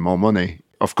money, more money?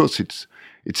 Of course,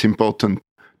 it's important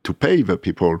to pay the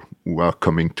people who are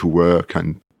coming to work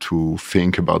and to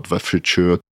think about the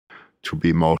future, to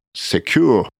be more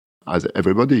secure as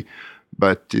everybody.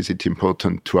 But is it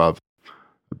important to have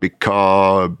a big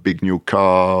car, a big new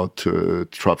car, to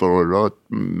travel a lot?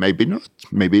 Maybe not.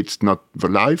 Maybe it's not the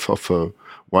life of a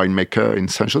winemaker in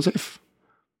Saint-Joseph.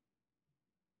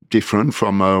 Different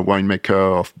from a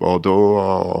winemaker of Bordeaux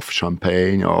or of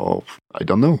Champagne or I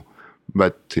don't know.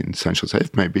 But in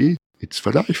Saint-Joseph, maybe it's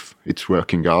the life. It's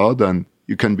working hard and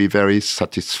you can be very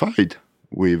satisfied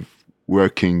with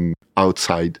working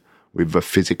outside with the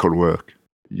physical work.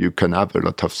 You can have a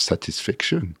lot of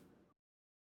satisfaction.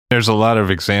 There's a lot of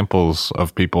examples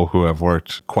of people who have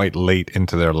worked quite late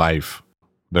into their life.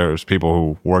 There's people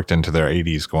who worked into their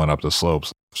 80s going up the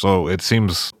slopes. So it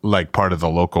seems like part of the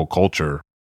local culture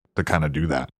to kind of do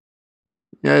that.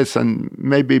 Yes, and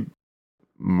maybe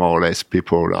more or less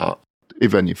people are,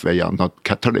 even if they are not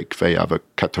Catholic, they have a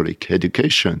Catholic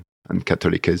education. And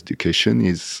Catholic education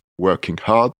is working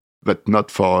hard, but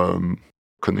not for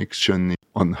connection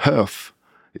on earth.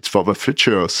 It's for the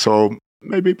future. So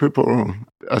maybe people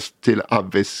still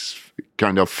have this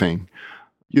kind of thing.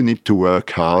 You need to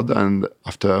work hard and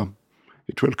after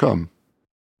it will come.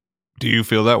 Do you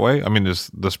feel that way? I mean, is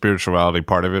the spirituality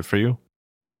part of it for you?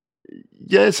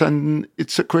 Yes, and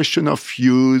it's a question of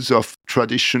use, of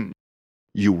tradition.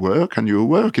 You work and you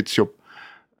work.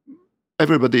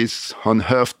 Everybody's on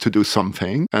earth to do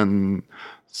something, and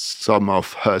some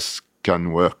of us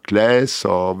can work less,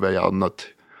 or they are not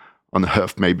on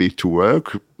earth maybe to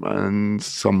work, and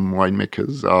some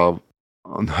winemakers are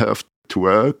on earth to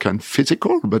work and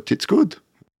physical, but it's good.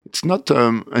 It's not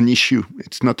an issue.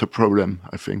 It's not a problem,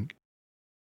 I think.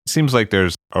 It seems like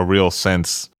there's a real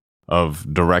sense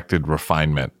of directed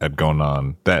refinement at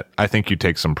Gonon that I think you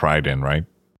take some pride in, right?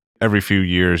 Every few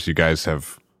years, you guys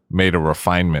have made a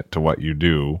refinement to what you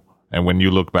do. And when you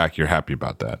look back, you're happy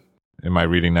about that. Am I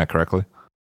reading that correctly?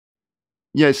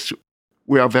 Yes,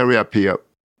 we are very happy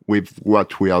with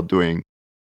what we are doing.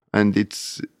 And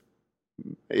it's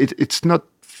not,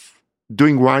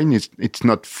 doing wine, it's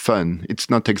not fun. It's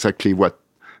not exactly what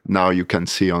now you can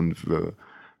see on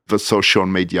the social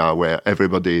media where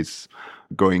everybody is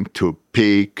going to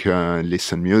pick,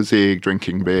 listen music,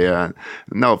 drinking beer.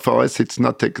 No, for us, it's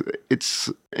not.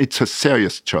 It's a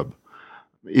serious job.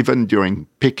 Even during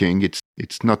picking,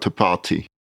 it's not a party.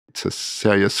 It's a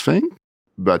serious thing,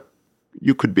 but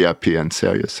you could be happy and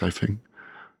serious, I think.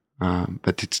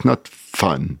 but it's not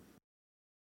fun.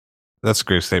 That's a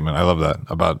great statement. I love that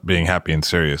about being happy and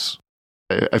serious.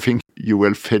 I think you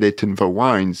will feel it in the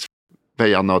wines.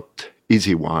 They are not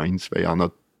easy wines. They are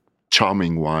not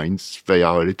charming wines. They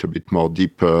are a little bit more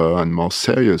deeper and more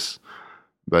serious,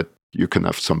 but you can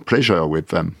have some pleasure with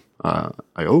them. I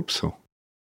hope so.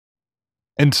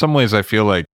 In some ways, I feel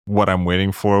like what I'm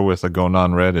waiting for with a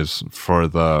Gonon Red is for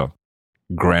the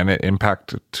granite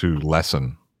impact to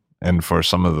lessen and for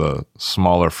some of the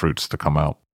smaller fruits to come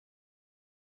out.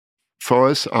 For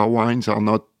us, our wines are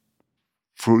not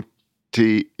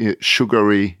fruity,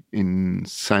 sugary in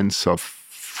sense of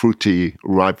fruity,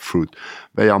 ripe fruit.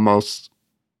 They are more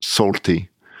salty,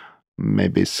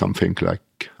 maybe something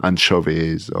like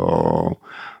anchovies or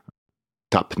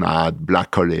tapenade,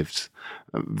 black olives.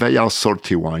 They are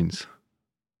salty wines.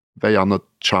 They are not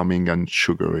charming and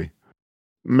sugary.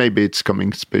 Maybe it's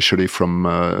coming especially from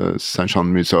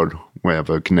Saint-Jean-de-Musol, where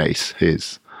the gneiss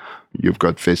is. You've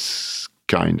got this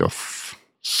kind of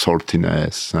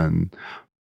saltiness. And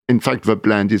in fact, the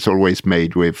blend is always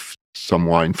made with some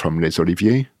wine from Les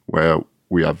Oliviers, where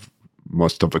we have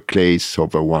most of the clays, so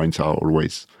the wines are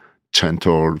always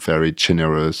gentle, very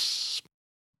generous,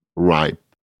 ripe.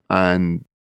 And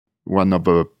one of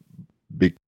the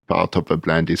big part of the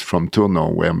blend is from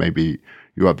Tournon, where maybe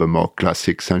you have a more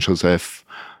classic Saint-Joseph,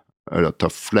 a lot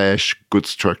of flesh, good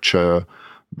structure,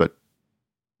 but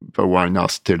the wine are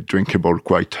still drinkable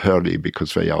quite early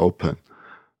because they are open.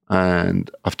 And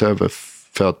after the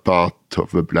third part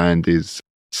of the blend is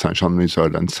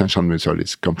Saint-Jean-de-Musol, and Saint-Jean-de-Musol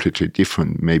is completely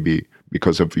different, maybe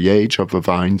because of the age of the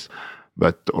vines,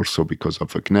 but also because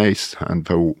of the gneiss, and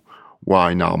the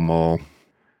wine are more,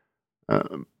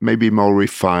 maybe more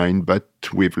refined, but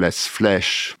with less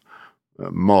flesh,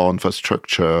 more on the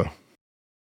structure.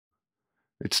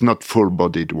 It's not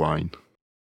full-bodied wine.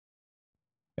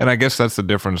 And I guess that's the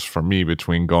difference for me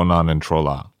between Gonon and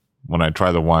Trola. When I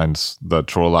try the wines, the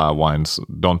Trola wines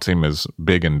don't seem as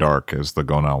big and dark as the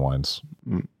Gonon wines.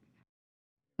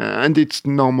 And it's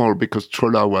normal because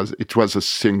Trola was a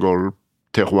single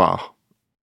terroir.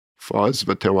 For us,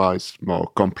 the terroir is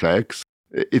more complex.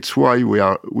 It's why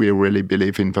we really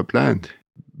believe in the blend,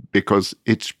 because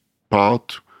each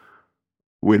part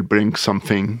will bring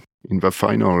something in the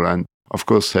final. And of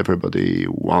course, everybody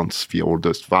wants the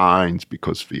oldest vines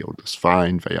because the oldest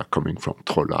vines, they are coming from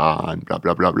Trola and blah,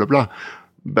 blah, blah, blah, blah.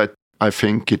 But I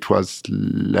think it was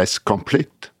less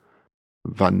complete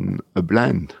than a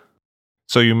blend.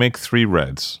 So you make 3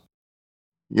 reds.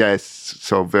 Yes,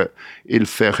 so the Il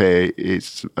Ferret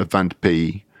is a vin de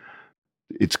pays.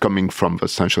 It's coming from the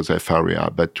Saint-Joseph area,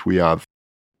 but we have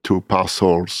 2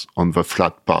 parcels on the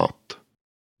flat part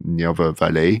near the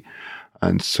valley.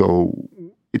 And so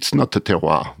it's not a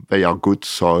terroir. They are good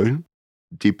soil,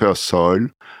 deeper soil,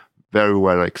 very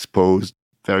well exposed,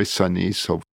 very sunny.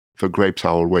 So the grapes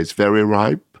are always very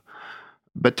ripe,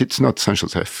 but it's not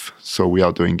Saint-Joseph. So we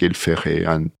are doing Il Ferret,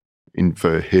 and in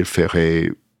the Il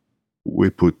Ferret, we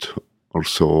put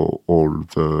also all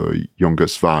the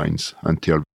youngest vines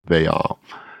until they are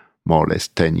more or less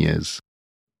 10 years.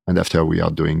 And after we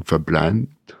are doing the blend,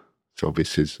 so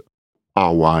this is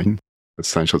our wine, the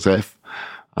Saint-Joseph,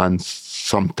 and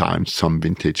sometimes some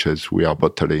vintages we are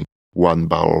bottling 1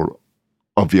 barrel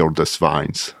of the oldest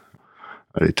vines,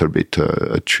 a little bit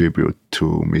a tribute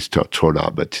to Mr.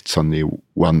 Trola, but it's only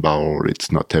 1 barrel,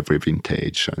 it's not every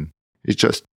vintage, and it's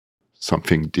just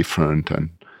something different, and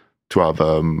to have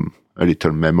a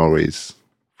little memories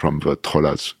from the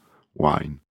Trola's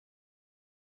wine.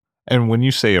 And when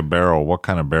you say a barrel, what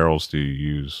kind of barrels do you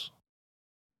use?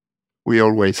 We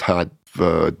always had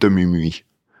the demi-muit,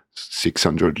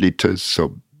 600 liters,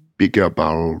 so bigger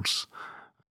barrels.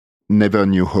 Never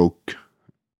New Hope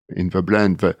in the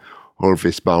blend. All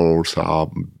these barrels are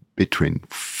between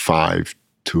 5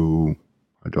 to,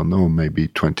 I don't know, maybe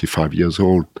 25 years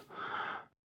old.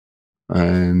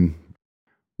 And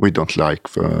we don't like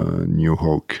the New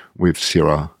Hope with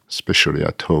Syrah, especially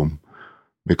at home,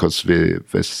 because the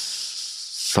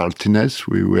saltiness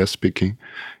we were speaking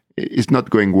is not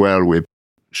going well with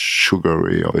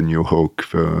sugary or New Hope,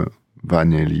 the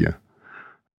vanilla.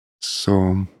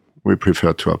 So we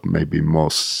prefer to have maybe more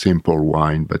simple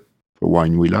wine, but the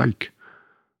wine we like.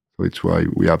 So it's why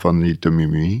we have only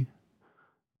demi-muit,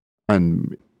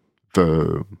 and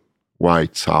the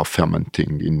whites are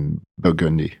fermenting in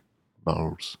Burgundy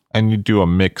barrels. And you do a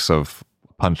mix of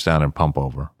punch down and pump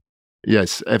over.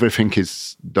 Yes, everything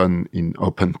is done in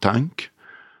open tank,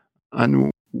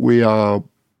 and we are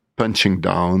punching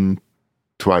down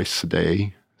twice a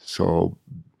day, so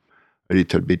a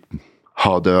little bit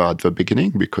harder at the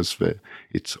beginning because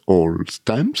it's all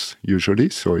stems usually,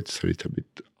 so it's a little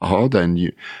bit hard, and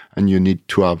you need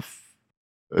to have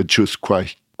a juice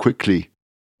quite quickly.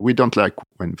 We don't like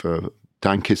when the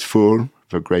tank is full,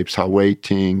 the grapes are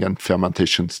waiting, and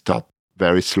fermentation starts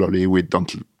very slowly. We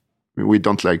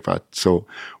don't like that. So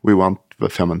we want the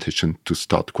fermentation to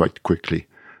start quite quickly.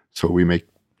 So we make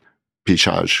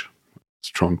pichage,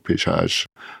 strong pichage,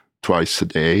 twice a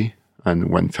day. And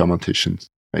when fermentation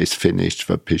is finished,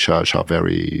 the pichage are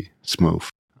very smooth.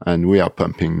 And we are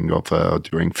pumping over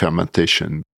during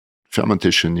fermentation.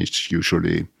 Fermentation is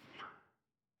usually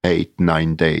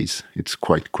 8-9 days. It's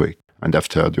quite quick. And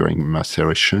after, during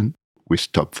maceration, we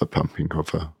stop the pumping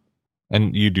over.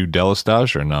 And you do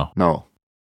délestage or no? No.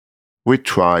 We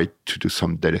tried to do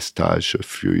some délestage a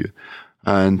few years.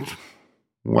 And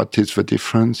what is the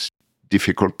difference?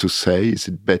 Difficult to say. Is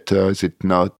it better? Is it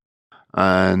not?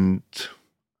 And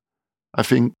I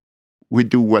think we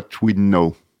do what we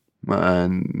know,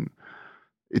 and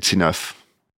it's enough.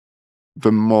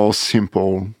 The more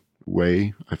simple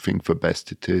way, I think the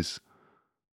best it is.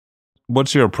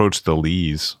 What's your approach to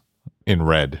lees in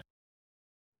red?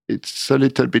 It's a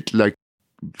little bit like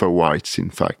the whites, in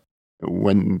fact.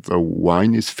 When the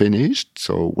wine is finished,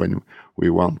 so when we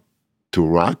want to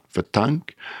rack the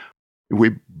tank,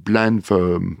 we blend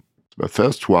the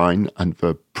first wine and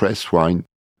the press wine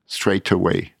straight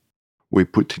away. We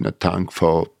put in a tank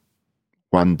for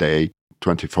 1 day,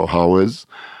 24 hours,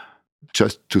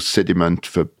 just to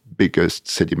sediment the biggest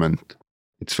sediment.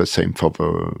 It's the same for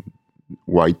the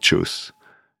white juice.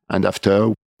 And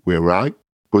after we rack,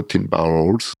 put in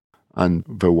barrels, and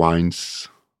the wines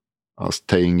are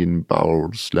staying in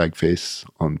barrels like this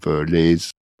on the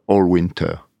lees all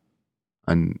winter.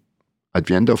 And at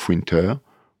the end of winter,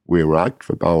 we rack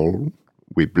the barrel,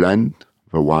 we blend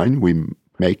the wine, we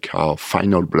make our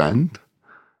final blend,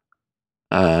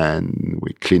 and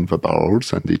we clean the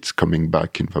barrels, and it's coming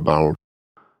back in the barrel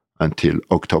until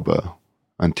October,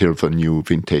 until the new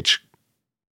vintage.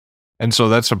 And so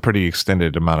that's a pretty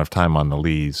extended amount of time on the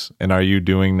lees. And are you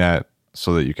doing that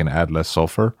so that you can add less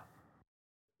sulfur?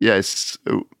 Yes,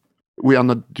 we are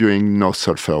not doing no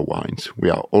sulfur wines. We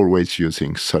are always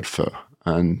using sulfur.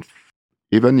 And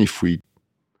even if we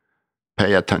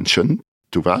pay attention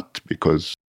to that,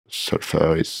 because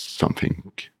sulfur is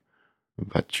something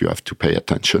that you have to pay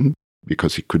attention,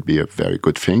 because it could be a very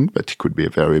good thing, but it could be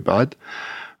very bad.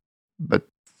 But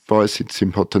for us, it's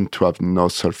important to have no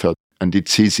sulfur. And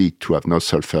it's easy to have no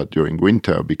sulfur during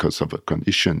winter because of the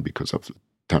condition, because of the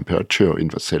temperature in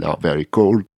the cellar, very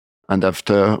cold. And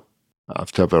after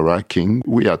the racking,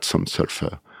 we add some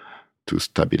sulfur to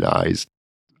stabilize.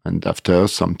 And after,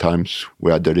 sometimes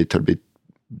we add a little bit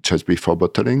just before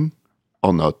bottling,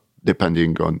 or not,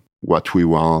 depending on what we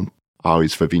want, how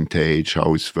is the vintage,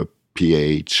 how is the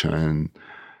pH.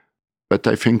 But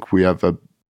I think we have a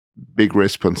big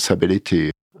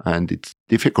responsibility, and it's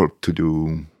difficult to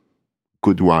do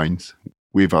good wines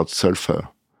without sulfur.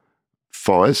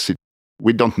 For us,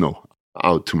 we don't know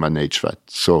how to manage that.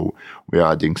 So we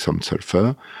are adding some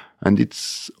sulfur. And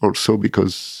it's also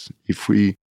because if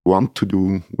we want to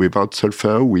do without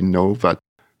sulfur, we know that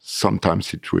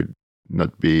sometimes it will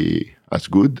not be as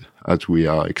good as we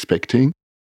are expecting.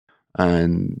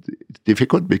 And it's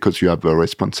difficult because you have a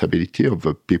responsibility of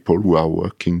the people who are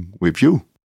working with you.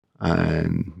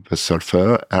 And the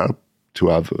sulfur helps to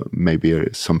have maybe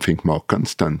something more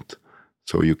constant.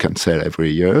 So you can sell every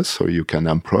year, so you can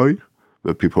employ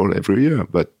the people every year.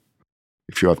 But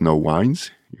if you have no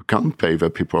wines, you can't pay the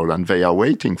people, and they are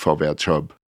waiting for their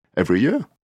job every year.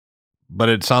 But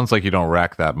it sounds like you don't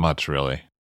rack that much, really.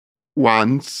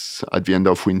 Once at the end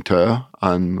of winter,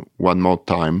 and one more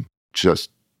time just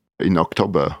in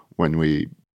October, when we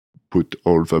put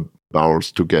all the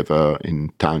barrels together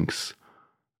in tanks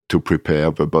to prepare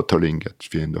the bottling at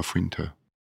the end of winter.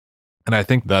 And I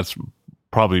think that's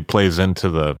probably plays into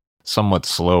the somewhat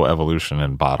slow evolution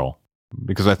in bottle.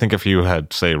 Because I think if you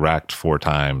had, say, racked 4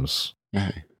 times,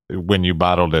 when you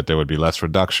bottled it, there would be less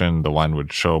reduction. The wine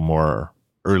would show more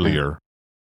earlier.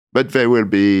 But they will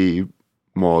be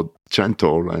more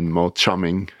gentle and more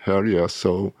charming earlier.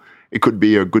 So it could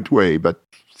be a good way, but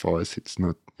for us, it's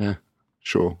not. Yeah,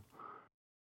 sure.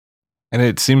 And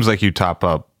it seems like you top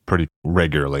up pretty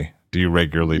regularly. Do you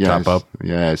regularly top up?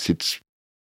 Yes, it's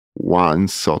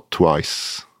once or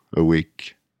twice a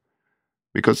week.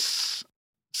 Because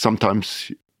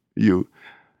sometimes you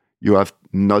have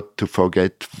not to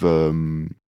forget the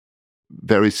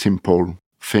very simple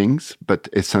things, but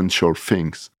essential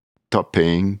things.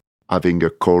 Topping, having a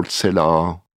cold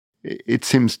cellar. It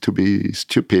seems to be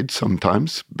stupid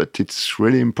sometimes, but it's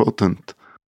really important.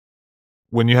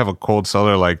 When you have a cold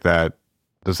cellar like that,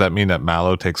 does that mean that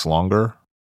malo takes longer?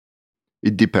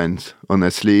 It depends.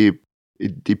 Honestly,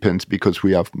 it depends because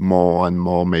we have more and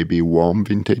more maybe warm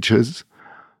vintages,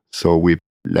 so with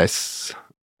less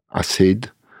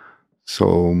acid.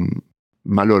 So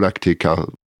malolactic are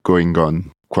going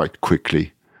on quite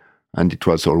quickly, and it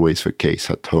was always the case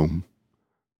at home.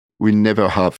 We never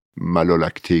have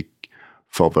malolactic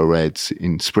for the reds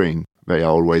in spring. They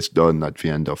are always done at the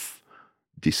end of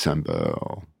December.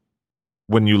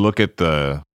 When you look at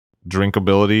the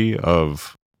drinkability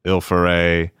of Il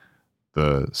Ferret,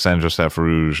 the Saint Joseph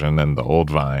Rouge, and then the Old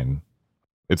Vine,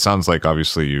 it sounds like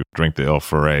obviously you drink the Il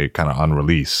Ferret kind of on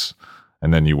release,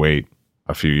 and then you wait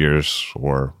a few years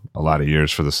or a lot of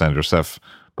years for the Saint Joseph.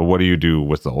 But what do you do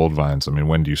with the Old Vines? I mean,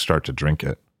 when do you start to drink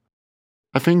it?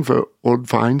 I think the Old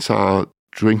Vines are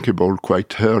drinkable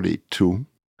quite early too,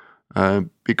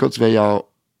 because they are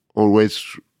always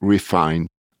refined.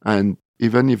 And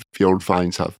even if the Old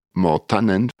Vines have more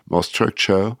tannin, more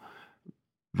structure,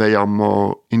 they are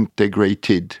more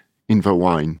integrated in the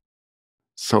wine.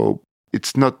 So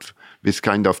it's not this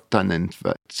kind of tannin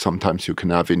that sometimes you can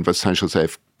have in the Saint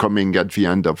Joseph coming at the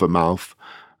end of the mouth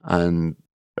and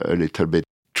a little bit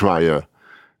drier.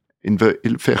 In the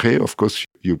Il Ferret, of course,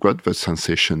 you got the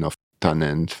sensation of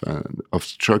tannins and of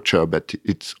structure, but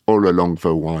it's all along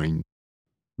the wine.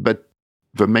 But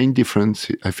the main difference,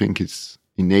 I think, is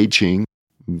in aging.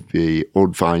 The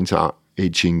old vines are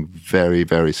aging very,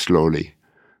 very slowly.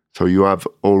 So you have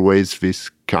always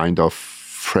this kind of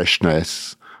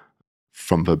freshness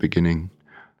from the beginning.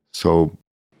 So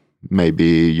maybe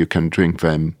you can drink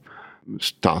them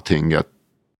starting at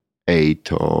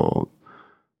 8 or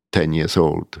 10 years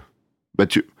old.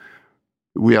 But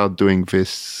we are doing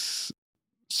this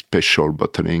special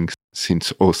bottling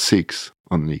since '06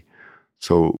 only.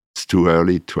 So it's too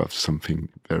early to have something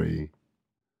very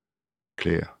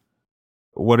clear.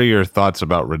 What are your thoughts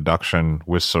about reduction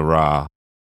with Syrah?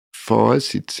 For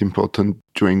us, it's important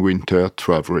during winter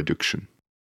to have reduction.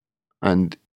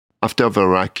 And after the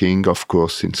racking, of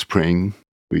course, in spring,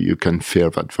 you can feel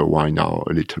that the wine are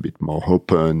a little bit more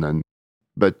open.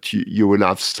 But you will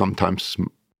have sometimes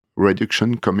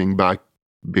reduction coming back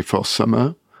before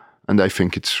summer. And I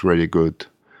think it's really good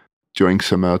during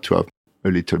summer to have a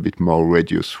little bit more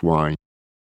reduced wine.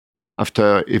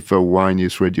 After, if the wine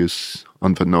is reduced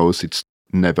on the nose, it's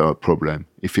never a problem.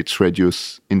 If it's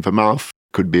reduced in the mouth,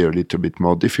 it could be a little bit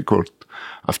more difficult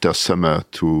after summer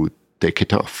to take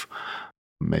it off.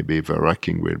 Maybe the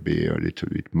racking will be a little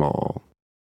bit more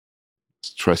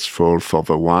stressful for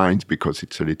the wines because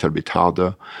it's a little bit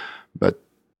harder. But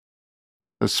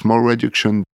a small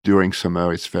reduction during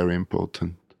summer is very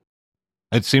important.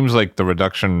 It seems like the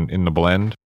reduction in the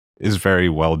blend is very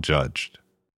well judged.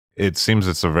 It seems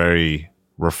it's a very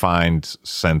refined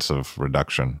sense of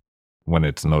reduction when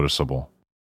it's noticeable.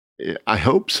 I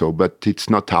hope so, but it's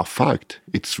not our fact.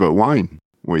 It's the wine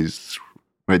who is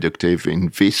reductive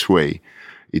in this way.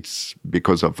 It's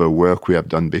because of the work we have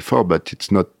done before, but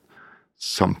it's not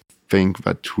something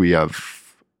that we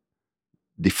have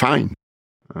defined.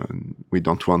 We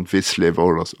don't want this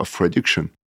level of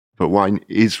reduction. The wine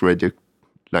is reduced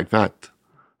like that,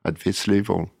 at this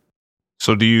level.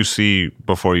 So do you see,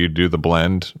 before you do the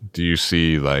blend, do you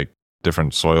see like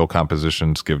different soil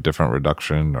compositions give different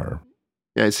reduction or?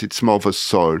 Yes, it's more the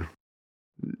soil.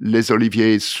 Les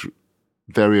Oliviers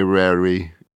very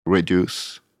rarely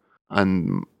reduce,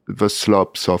 and the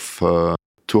slopes of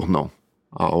Tournon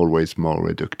are always more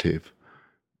reductive.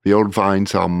 The old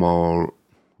vines are more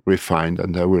refined,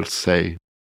 and I will say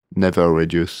never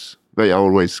reduce. They are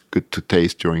always good to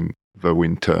taste during the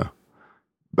winter,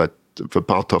 but the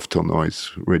part of Tournon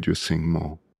is reducing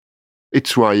more.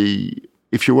 It's why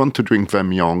if you want to drink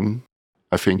them young,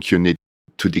 I think you need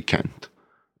to decant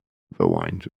the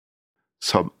wine.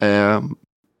 Some air,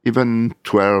 even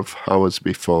 12 hours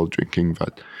before drinking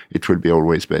that, it will be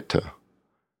always better.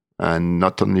 And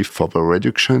not only for the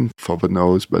reduction, for the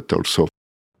nose, but also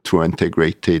to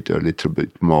integrate it a little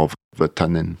bit more of the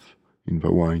tannin in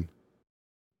the wine.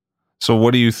 So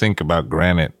what do you think about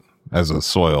granite as a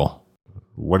soil?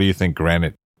 What do you think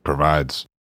granite provides?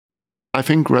 I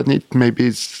think granite maybe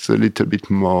is a little bit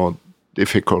more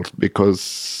difficult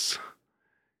because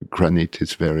granite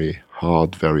is very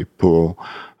hard, very poor,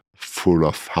 full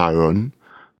of iron.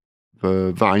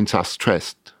 The vines are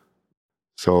stressed.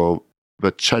 So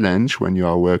the challenge when you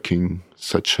are working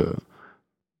such a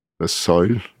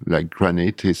soil like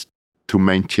granite is to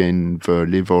maintain the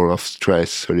level of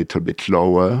stress a little bit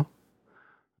lower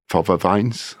for the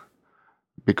vines,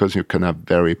 because you can have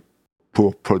very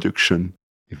poor production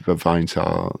if the vines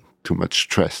are too much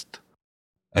stressed.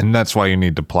 And that's why you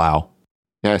need to plow.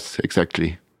 Yes,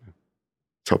 exactly.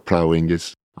 So plowing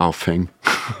is our thing.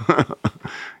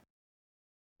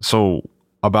 So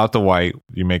about the white,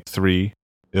 you make 3.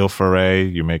 Il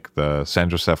Ferret, you make the San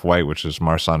Josef white, which is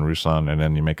Marsan Roussan, and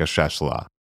then you make a Chasselas.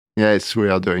 Yes, we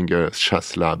are doing a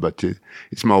Chasselas, but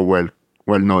it's more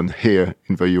well known here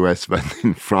in the US than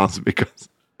in France because.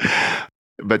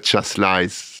 But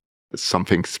Chasselas is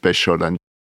something special, and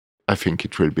I think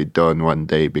it will be done one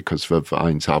day because the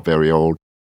vines are very old.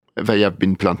 They have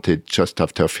been planted just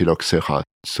after phylloxera,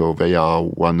 so they are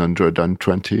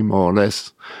 120 more or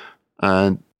less,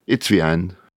 and it's the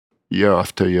end. Year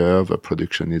after year, the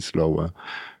production is lower,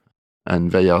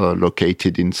 and they are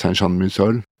located in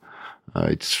Saint-Jean-de-Musol.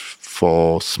 It's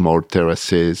 4 small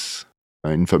terraces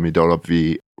in the middle of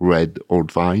the red old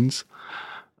vines,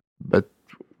 but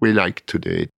we like to do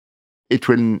it. It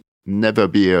will never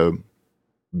be a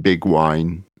big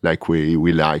wine like we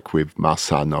like with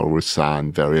Marsan or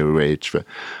Roussan, very rich,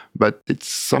 but it's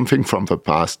something from the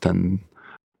past, and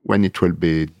when it will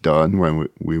be done, when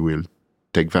we will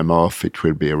take them off, it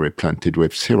will be replanted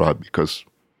with Syrah because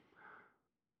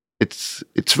it's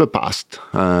the past,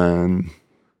 and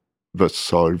the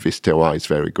soil, this terroir is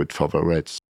very good for the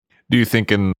reds. Do you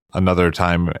think in another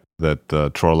time that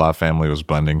the Trolla family was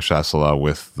blending Chasselas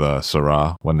with the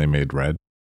Syrah when they made red?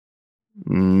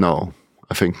 No,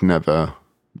 I think never.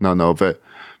 No,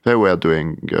 they were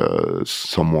doing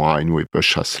some wine with the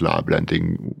Chasselas,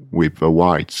 blending with the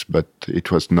whites, but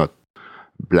it was not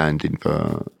blending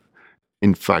the...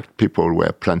 In fact, people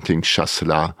were planting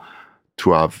Chasselas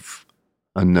to have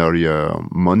an earlier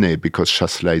Monet because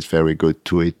Chasselas is very good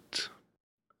to eat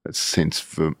since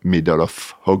the middle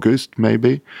of August,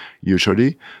 maybe,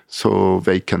 usually. So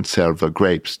they can sell the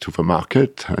grapes to the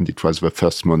market, and it was the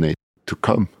first Monet to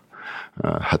come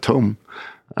at home.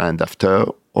 And after,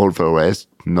 all the rest,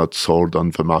 not sold on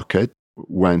the market,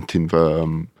 went in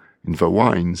the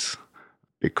wines.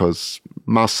 Because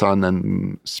Marsan,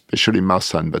 and especially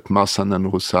Marsan, but Marsan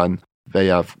and Roussan, they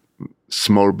have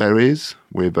small berries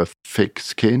with a thick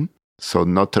skin, so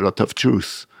not a lot of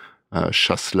juice.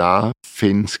 Chasselas,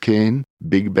 thin skin,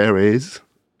 big berries,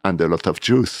 and a lot of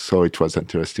juice. So it was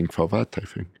interesting for that, I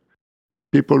think.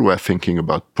 People were thinking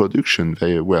about production.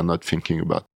 They were not thinking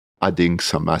about adding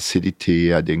some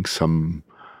acidity, adding some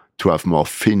to have more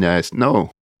finesse.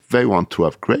 No, they want to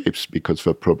have grapes because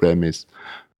the problem is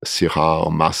Syrah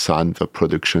or Marsan, the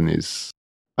production is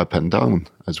up and down,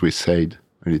 as we said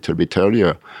a little bit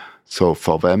earlier. So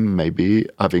for them, maybe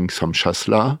having some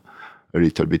Chasselas, a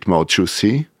little bit more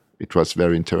juicy, it was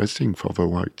very interesting for the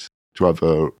whites to have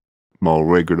a more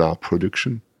regular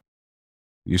production.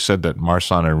 You said that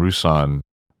Marsan and Roussan,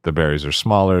 the berries are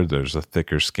smaller, there's a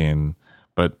thicker skin,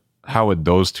 but how would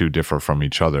those two differ from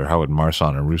each other? How would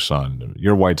Marsan and Roussan?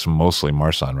 Your white's mostly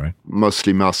Marsan, right?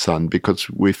 Mostly Marsan, because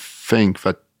we think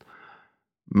that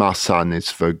Marsan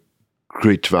is the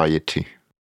great variety.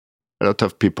 A lot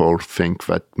of people think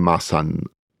that Marsan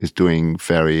is doing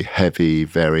very heavy,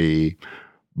 very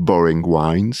boring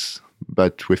wines,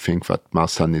 but we think that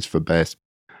Marsan is the best.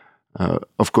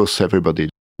 Of course, everybody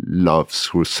loves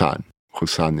Roussan.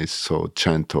 Roussan is so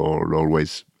gentle,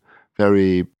 always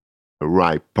very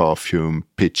ripe perfume,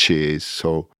 peachy,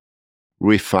 so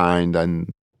refined and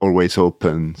always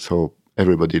open. So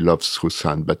everybody loves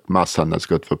Roussan, but Marsan has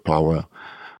got the power.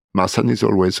 Marsan is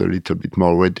always a little bit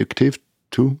more reductive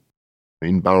too,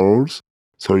 in barrels,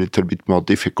 so a little bit more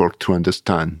difficult to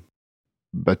understand.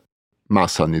 But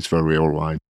Marsan is the real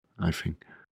wine, I think.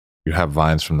 You have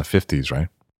vines from the 50s, right?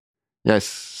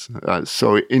 Yes.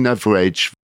 So in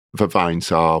average, the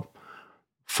vines are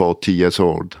 40 years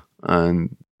old.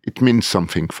 And it means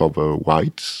something for the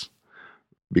whites,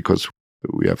 because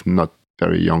we have not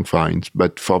very young vines.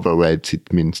 But for the reds,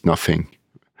 it means nothing,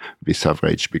 this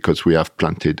average, because we have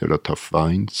planted a lot of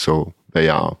vines. So they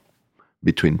are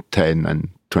between 10 and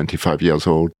 25 years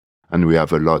old. And we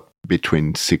have a lot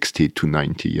between 60 to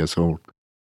 90 years old.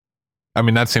 I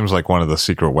mean, that seems like one of the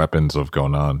secret weapons of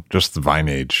Gonon, just the vine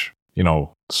age. You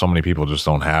know, so many people just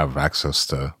don't have access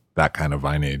to that kind of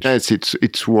vine age. Yes,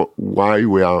 it's why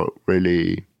we are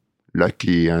really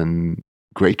lucky and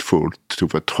grateful to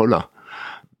the Trolla,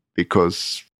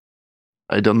 because,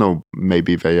 I don't know,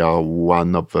 maybe they are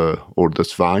one of the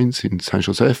oldest vines in Saint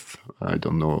Joseph. I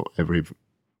don't know every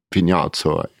vineyard,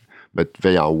 but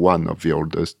they are one of the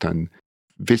oldest. And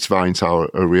these vines are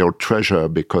a real treasure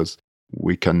because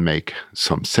we can make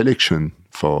some selection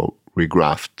for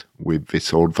regraft with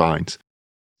these old vines.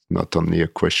 Not only a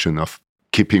question of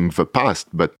keeping the past,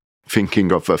 but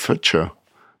thinking of the future.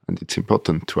 And it's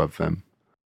important to have them.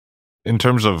 In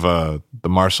terms of the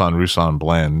Marsan Roussan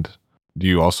blend, do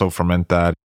you also ferment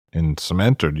that in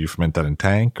cement, or do you ferment that in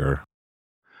tank? Or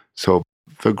so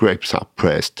The grapes are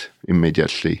pressed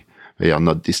immediately. They are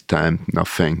not disdamped,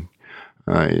 nothing.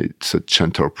 It's a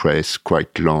gentle press,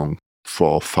 quite long, 4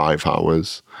 or 5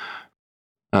 hours.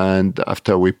 And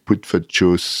after we put the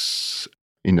juice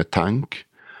in a tank,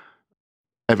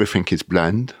 everything is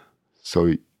blend.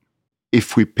 So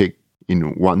if we pick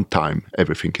in one time,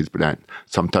 everything is blend.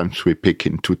 Sometimes we pick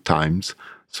in 2 times,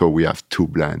 so we have 2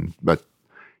 blend. But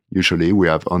usually we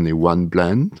have only 1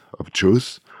 blend of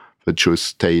juice. The juice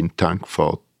stay in tank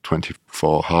for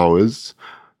 24 hours,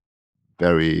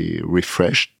 very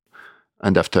refreshed.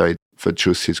 And after it, the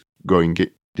juice is going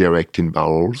direct in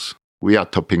barrels. We are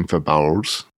topping the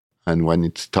barrels. And when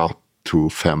it starts to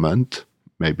ferment,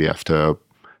 maybe after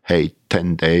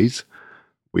 8-10 days,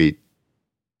 we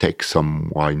take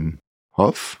some wine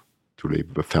off to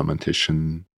leave the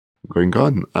fermentation going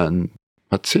on. And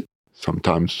that's it.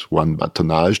 Sometimes 1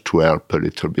 batonnage to help a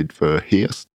little bit the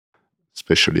yeast,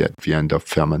 especially at the end of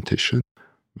fermentation.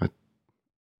 But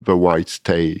the whites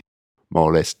stay more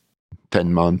or less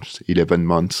 10 months, 11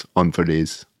 months on the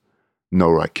lees. No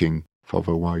racking for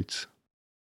the whites.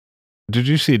 Did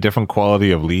you see a different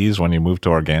quality of lees when you moved to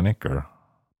organic, or?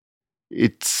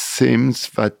 It seems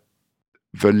that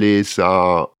the lees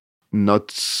are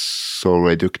not so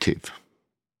reductive.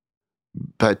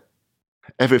 But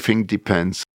everything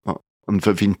depends on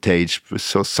the vintage.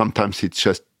 So sometimes it's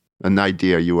just an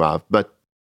idea you have. But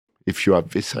if you have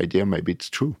this idea, maybe it's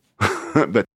true.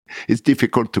 But it's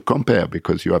difficult to compare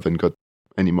because you haven't got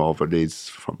any more of the lees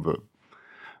from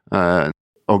the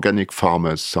organic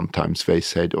farmers. Sometimes they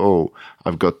said, oh,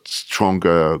 I've got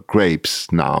stronger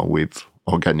grapes now with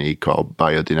organic or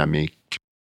biodynamic.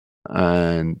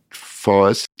 And for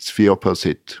us, it's the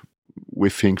opposite. We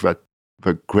think that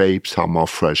the grapes are more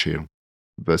fragile.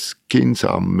 The skins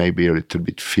are maybe a little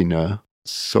bit thinner.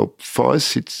 So for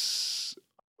us, it's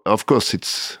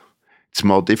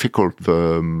more difficult,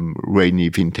 the rainy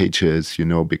vintages,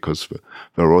 because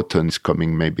the rotten is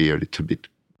coming maybe a little bit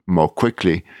more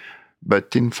quickly.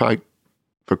 But in fact,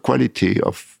 the quality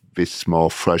of this more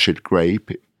fragile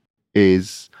grape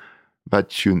is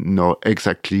that you know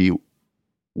exactly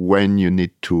when you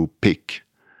need to pick,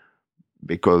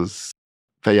 because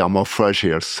they are more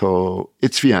fragile. So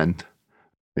it's the end.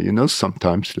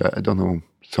 Sometimes, I don't know,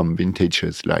 some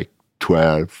vintages like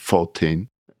 12, 14,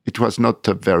 it was not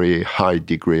a very high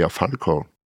degree of alcohol,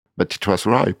 but it was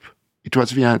ripe. It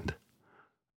was the end.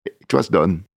 It was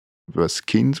done. The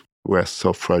skins were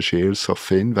so fragile, so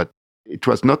thin, that it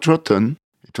was not rotten.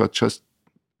 It was just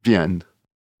the end.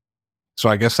 So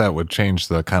I guess that would change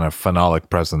the kind of phenolic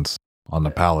presence on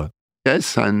the palate.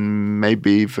 Yes, and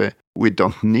maybe we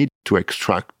don't need to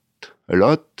extract a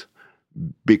lot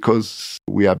because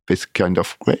we have this kind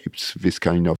of grapes, this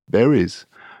kind of berries.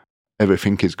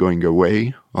 Everything is going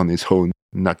away on its own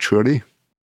naturally.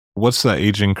 What's the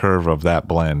aging curve of that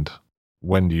blend?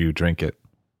 When do you drink it?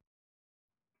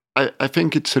 I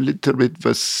think it's a little bit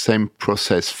the same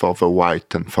process for the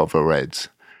white and for the reds.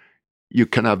 You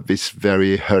can have this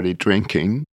very early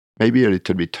drinking, maybe a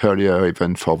little bit earlier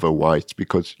even for the whites,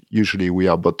 because usually we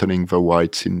are bottling the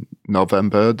whites in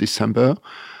November, December.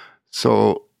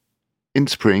 So in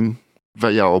spring,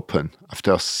 they are open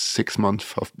after 6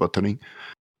 months of bottling.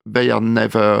 They are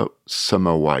never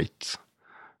summer whites.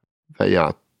 They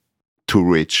are too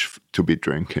rich to be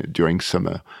drinking during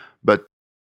summer. But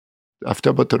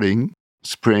after bottling,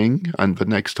 spring and the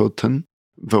next autumn,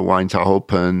 the wines are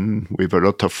open with a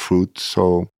lot of fruit,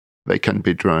 so they can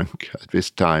be drunk at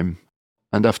this time.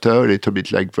 And after a little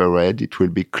bit like the red, it will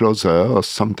be closer, or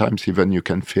sometimes even you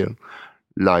can feel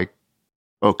like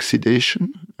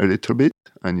oxidation a little bit,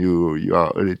 and you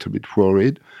are a little bit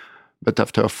worried. But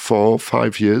after 4 or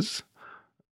 5 years,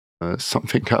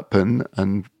 something happened,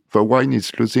 and the wine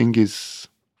is losing its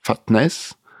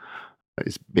fatness,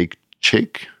 its big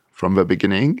cheek from the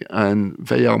beginning, and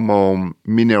they are more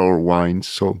mineral wines.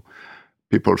 So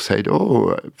people said,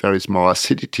 oh, there is more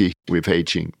acidity with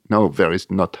aging. No, there is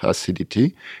not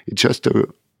acidity. It's just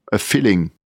a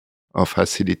feeling of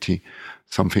acidity,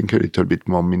 something a little bit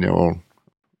more mineral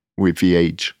with the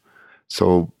age.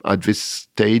 So at this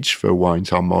stage, the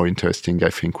wines are more interesting, I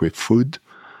think, with food,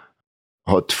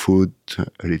 hot food,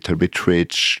 a little bit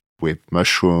rich, with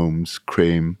mushrooms,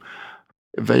 cream.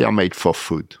 They are made for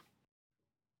food.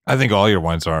 I think all your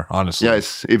wines are, honestly.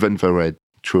 Yes, even the red,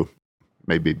 true.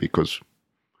 Maybe because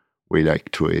we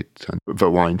like to eat. And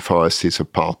the wine for us is a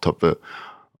part of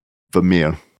the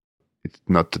meal. It's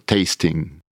not a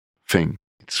tasting thing.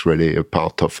 It's really a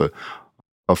part of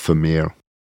a meal.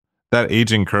 That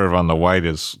aging curve on the white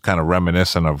is kind of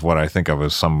reminiscent of what I think of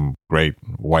as some great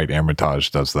white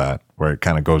Hermitage does that, where it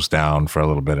kind of goes down for a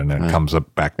little bit and then comes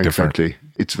up back different. Exactly.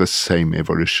 It's the same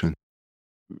evolution.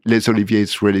 Les Oliviers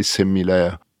is really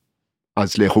similar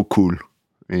as Les Roucouls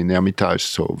in Hermitage,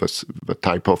 so the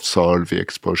type of soil, the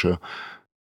exposure.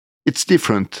 It's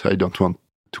different. I don't want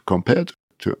to compare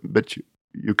to, but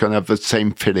you can have the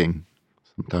same feeling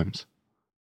sometimes.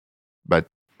 But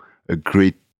a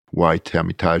great white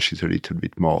Hermitage is a little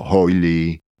bit more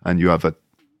oily, and you have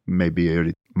maybe a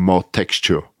little more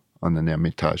texture on an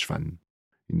Hermitage than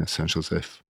in a Saint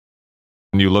Joseph.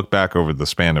 When you look back over the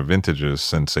span of vintages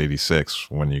since 86,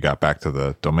 when you got back to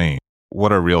the domain,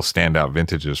 what are real standout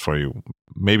vintages for you?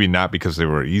 Maybe not because they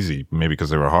were easy, maybe because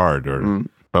they were hard,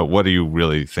 but what do you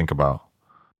really think about?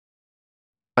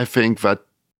 I think that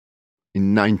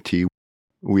in 90,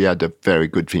 we had a very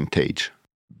good vintage.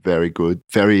 Very good,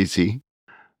 very easy.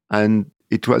 And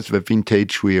it was the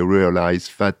vintage we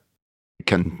realized that we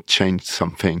can change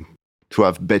something to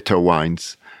have better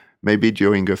wines. Maybe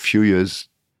during a few years,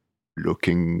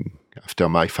 looking after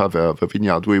my father, the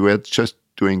vineyard, we were just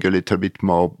doing a little bit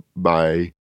more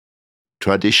by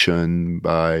tradition,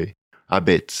 by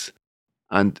habits.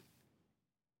 And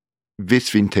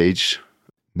this vintage,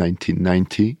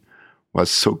 1990, was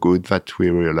so good that we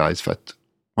realized that,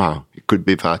 wow, it could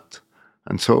be that.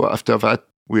 And so after that,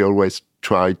 we always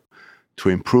tried to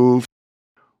improve.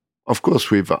 Of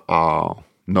course, with our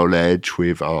knowledge,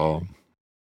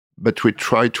 but we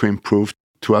try to improve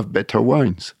to have better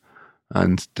wines.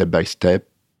 And step by step.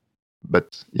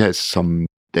 But yes, some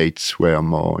dates were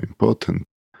more important.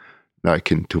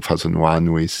 Like in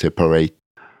 2001, we separate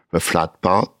the flat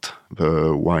part,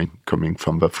 the wine coming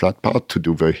from the flat part, to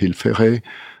do the Hill Ferret.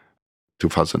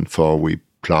 2004, we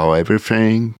plow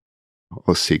everything.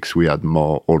 2006, we had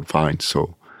more old vines,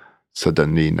 so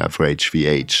suddenly in average the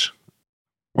age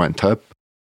went up.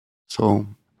 So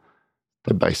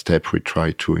step by step, we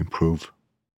try to improve.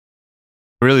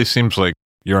 It really seems like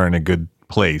you're in a good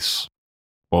place,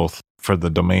 both for the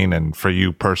domain and for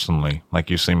you personally. Like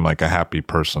you seem like a happy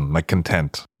person, like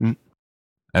content.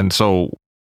 And so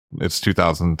it's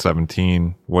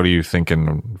 2017. What are you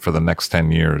thinking for the next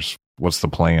 10 years? What's the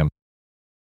plan?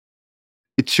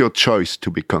 It's your choice to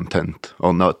be content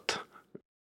or not.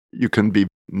 You can be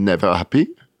never happy,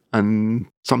 and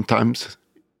sometimes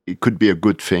it could be a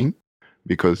good thing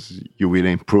because you will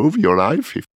improve your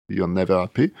life if you're never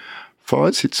happy. For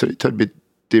us, it's a little bit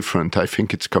different. I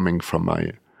think it's coming from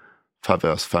my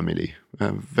father's family.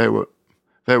 They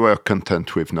were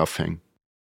content with nothing.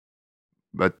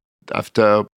 But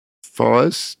for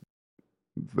us,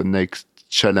 the next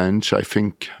challenge, I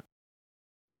think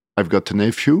I've got a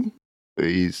nephew.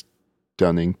 He's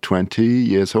turning 20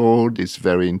 years old. He's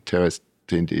very interested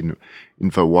in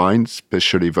the wine,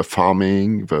 especially the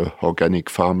farming, the organic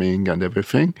farming and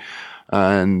everything.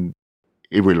 And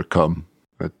he will come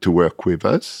to work with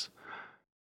us.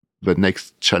 The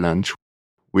next challenge,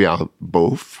 we are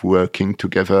both working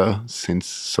together since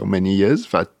so many years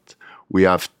that we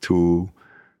have to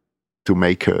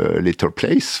make a little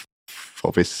place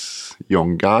for this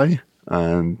young guy,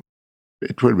 and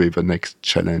it will be the next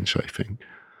challenge, I think.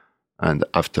 And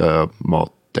after,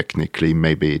 more technically,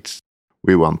 maybe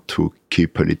we want to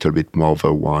keep a little bit more of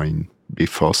the wine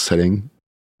before selling,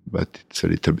 but it's a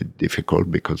little bit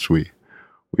difficult because we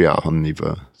are only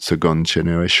the second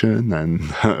generation and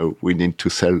we need to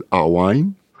sell our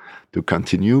wine to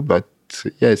continue. But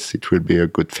yes, it will be a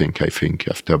good thing, I think,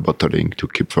 after bottling to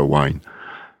keep the wine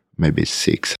maybe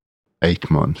 6-8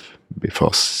 months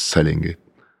before selling it.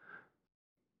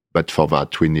 But for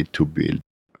that, we need to build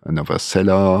another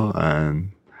cellar.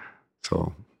 And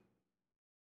so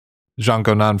Jean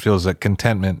Gonon feels that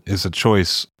contentment is a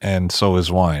choice, and so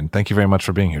is wine. Thank you very much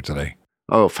for being here today.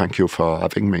 Oh, thank you for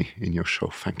having me in your show.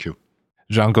 Thank you.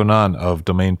 Jean Gonon of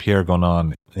Domaine Pierre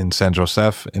Gonon in Saint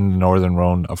Joseph in the northern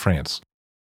Rhone of France.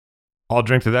 All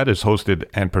Drink to That is hosted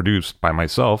and produced by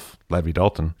myself, Levi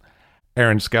Dalton.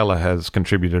 Aaron Scala has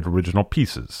contributed original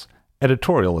pieces.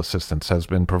 Editorial assistance has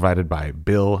been provided by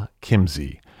Bill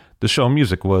Kimsey. The show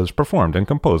music was performed and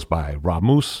composed by Rob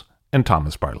Moose and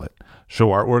Thomas Bartlett. Show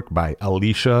artwork by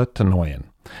Alicia Tenoyan.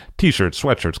 T-shirts,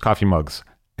 sweatshirts, coffee mugs,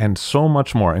 and so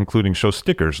much more, including show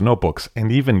stickers, notebooks,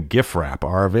 and even gift wrap,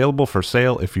 are available for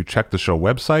sale if you check the show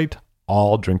website,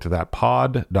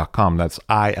 alldrinktothatpod.com. That's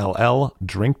ILL,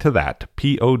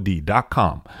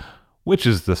 drinktothatpod.com, which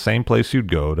is the same place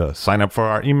you'd go to sign up for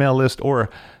our email list or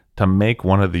to make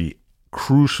one of the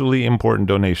crucially important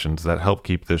donations that help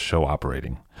keep this show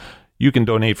operating. You can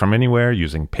donate from anywhere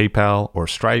using PayPal or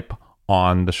Stripe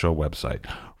on the show website.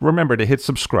 Remember to hit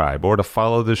subscribe or to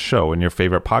follow this show in your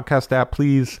favorite podcast app,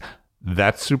 please.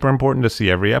 That's super important to see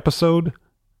every episode.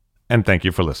 And thank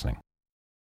you for listening.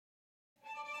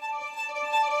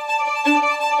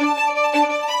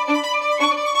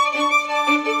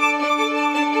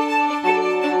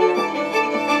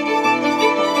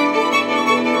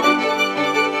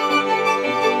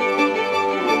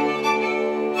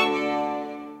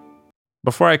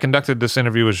 Before I conducted this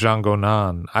interview with Jean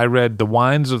Gonon, I read The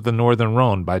Wines of the Northern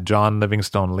Rhone by John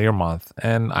Livingstone Learmonth,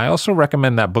 and I also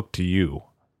recommend that book to you.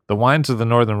 The Wines of the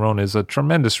Northern Rhone is a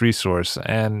tremendous resource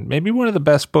and maybe one of the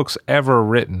best books ever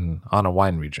written on a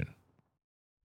wine region.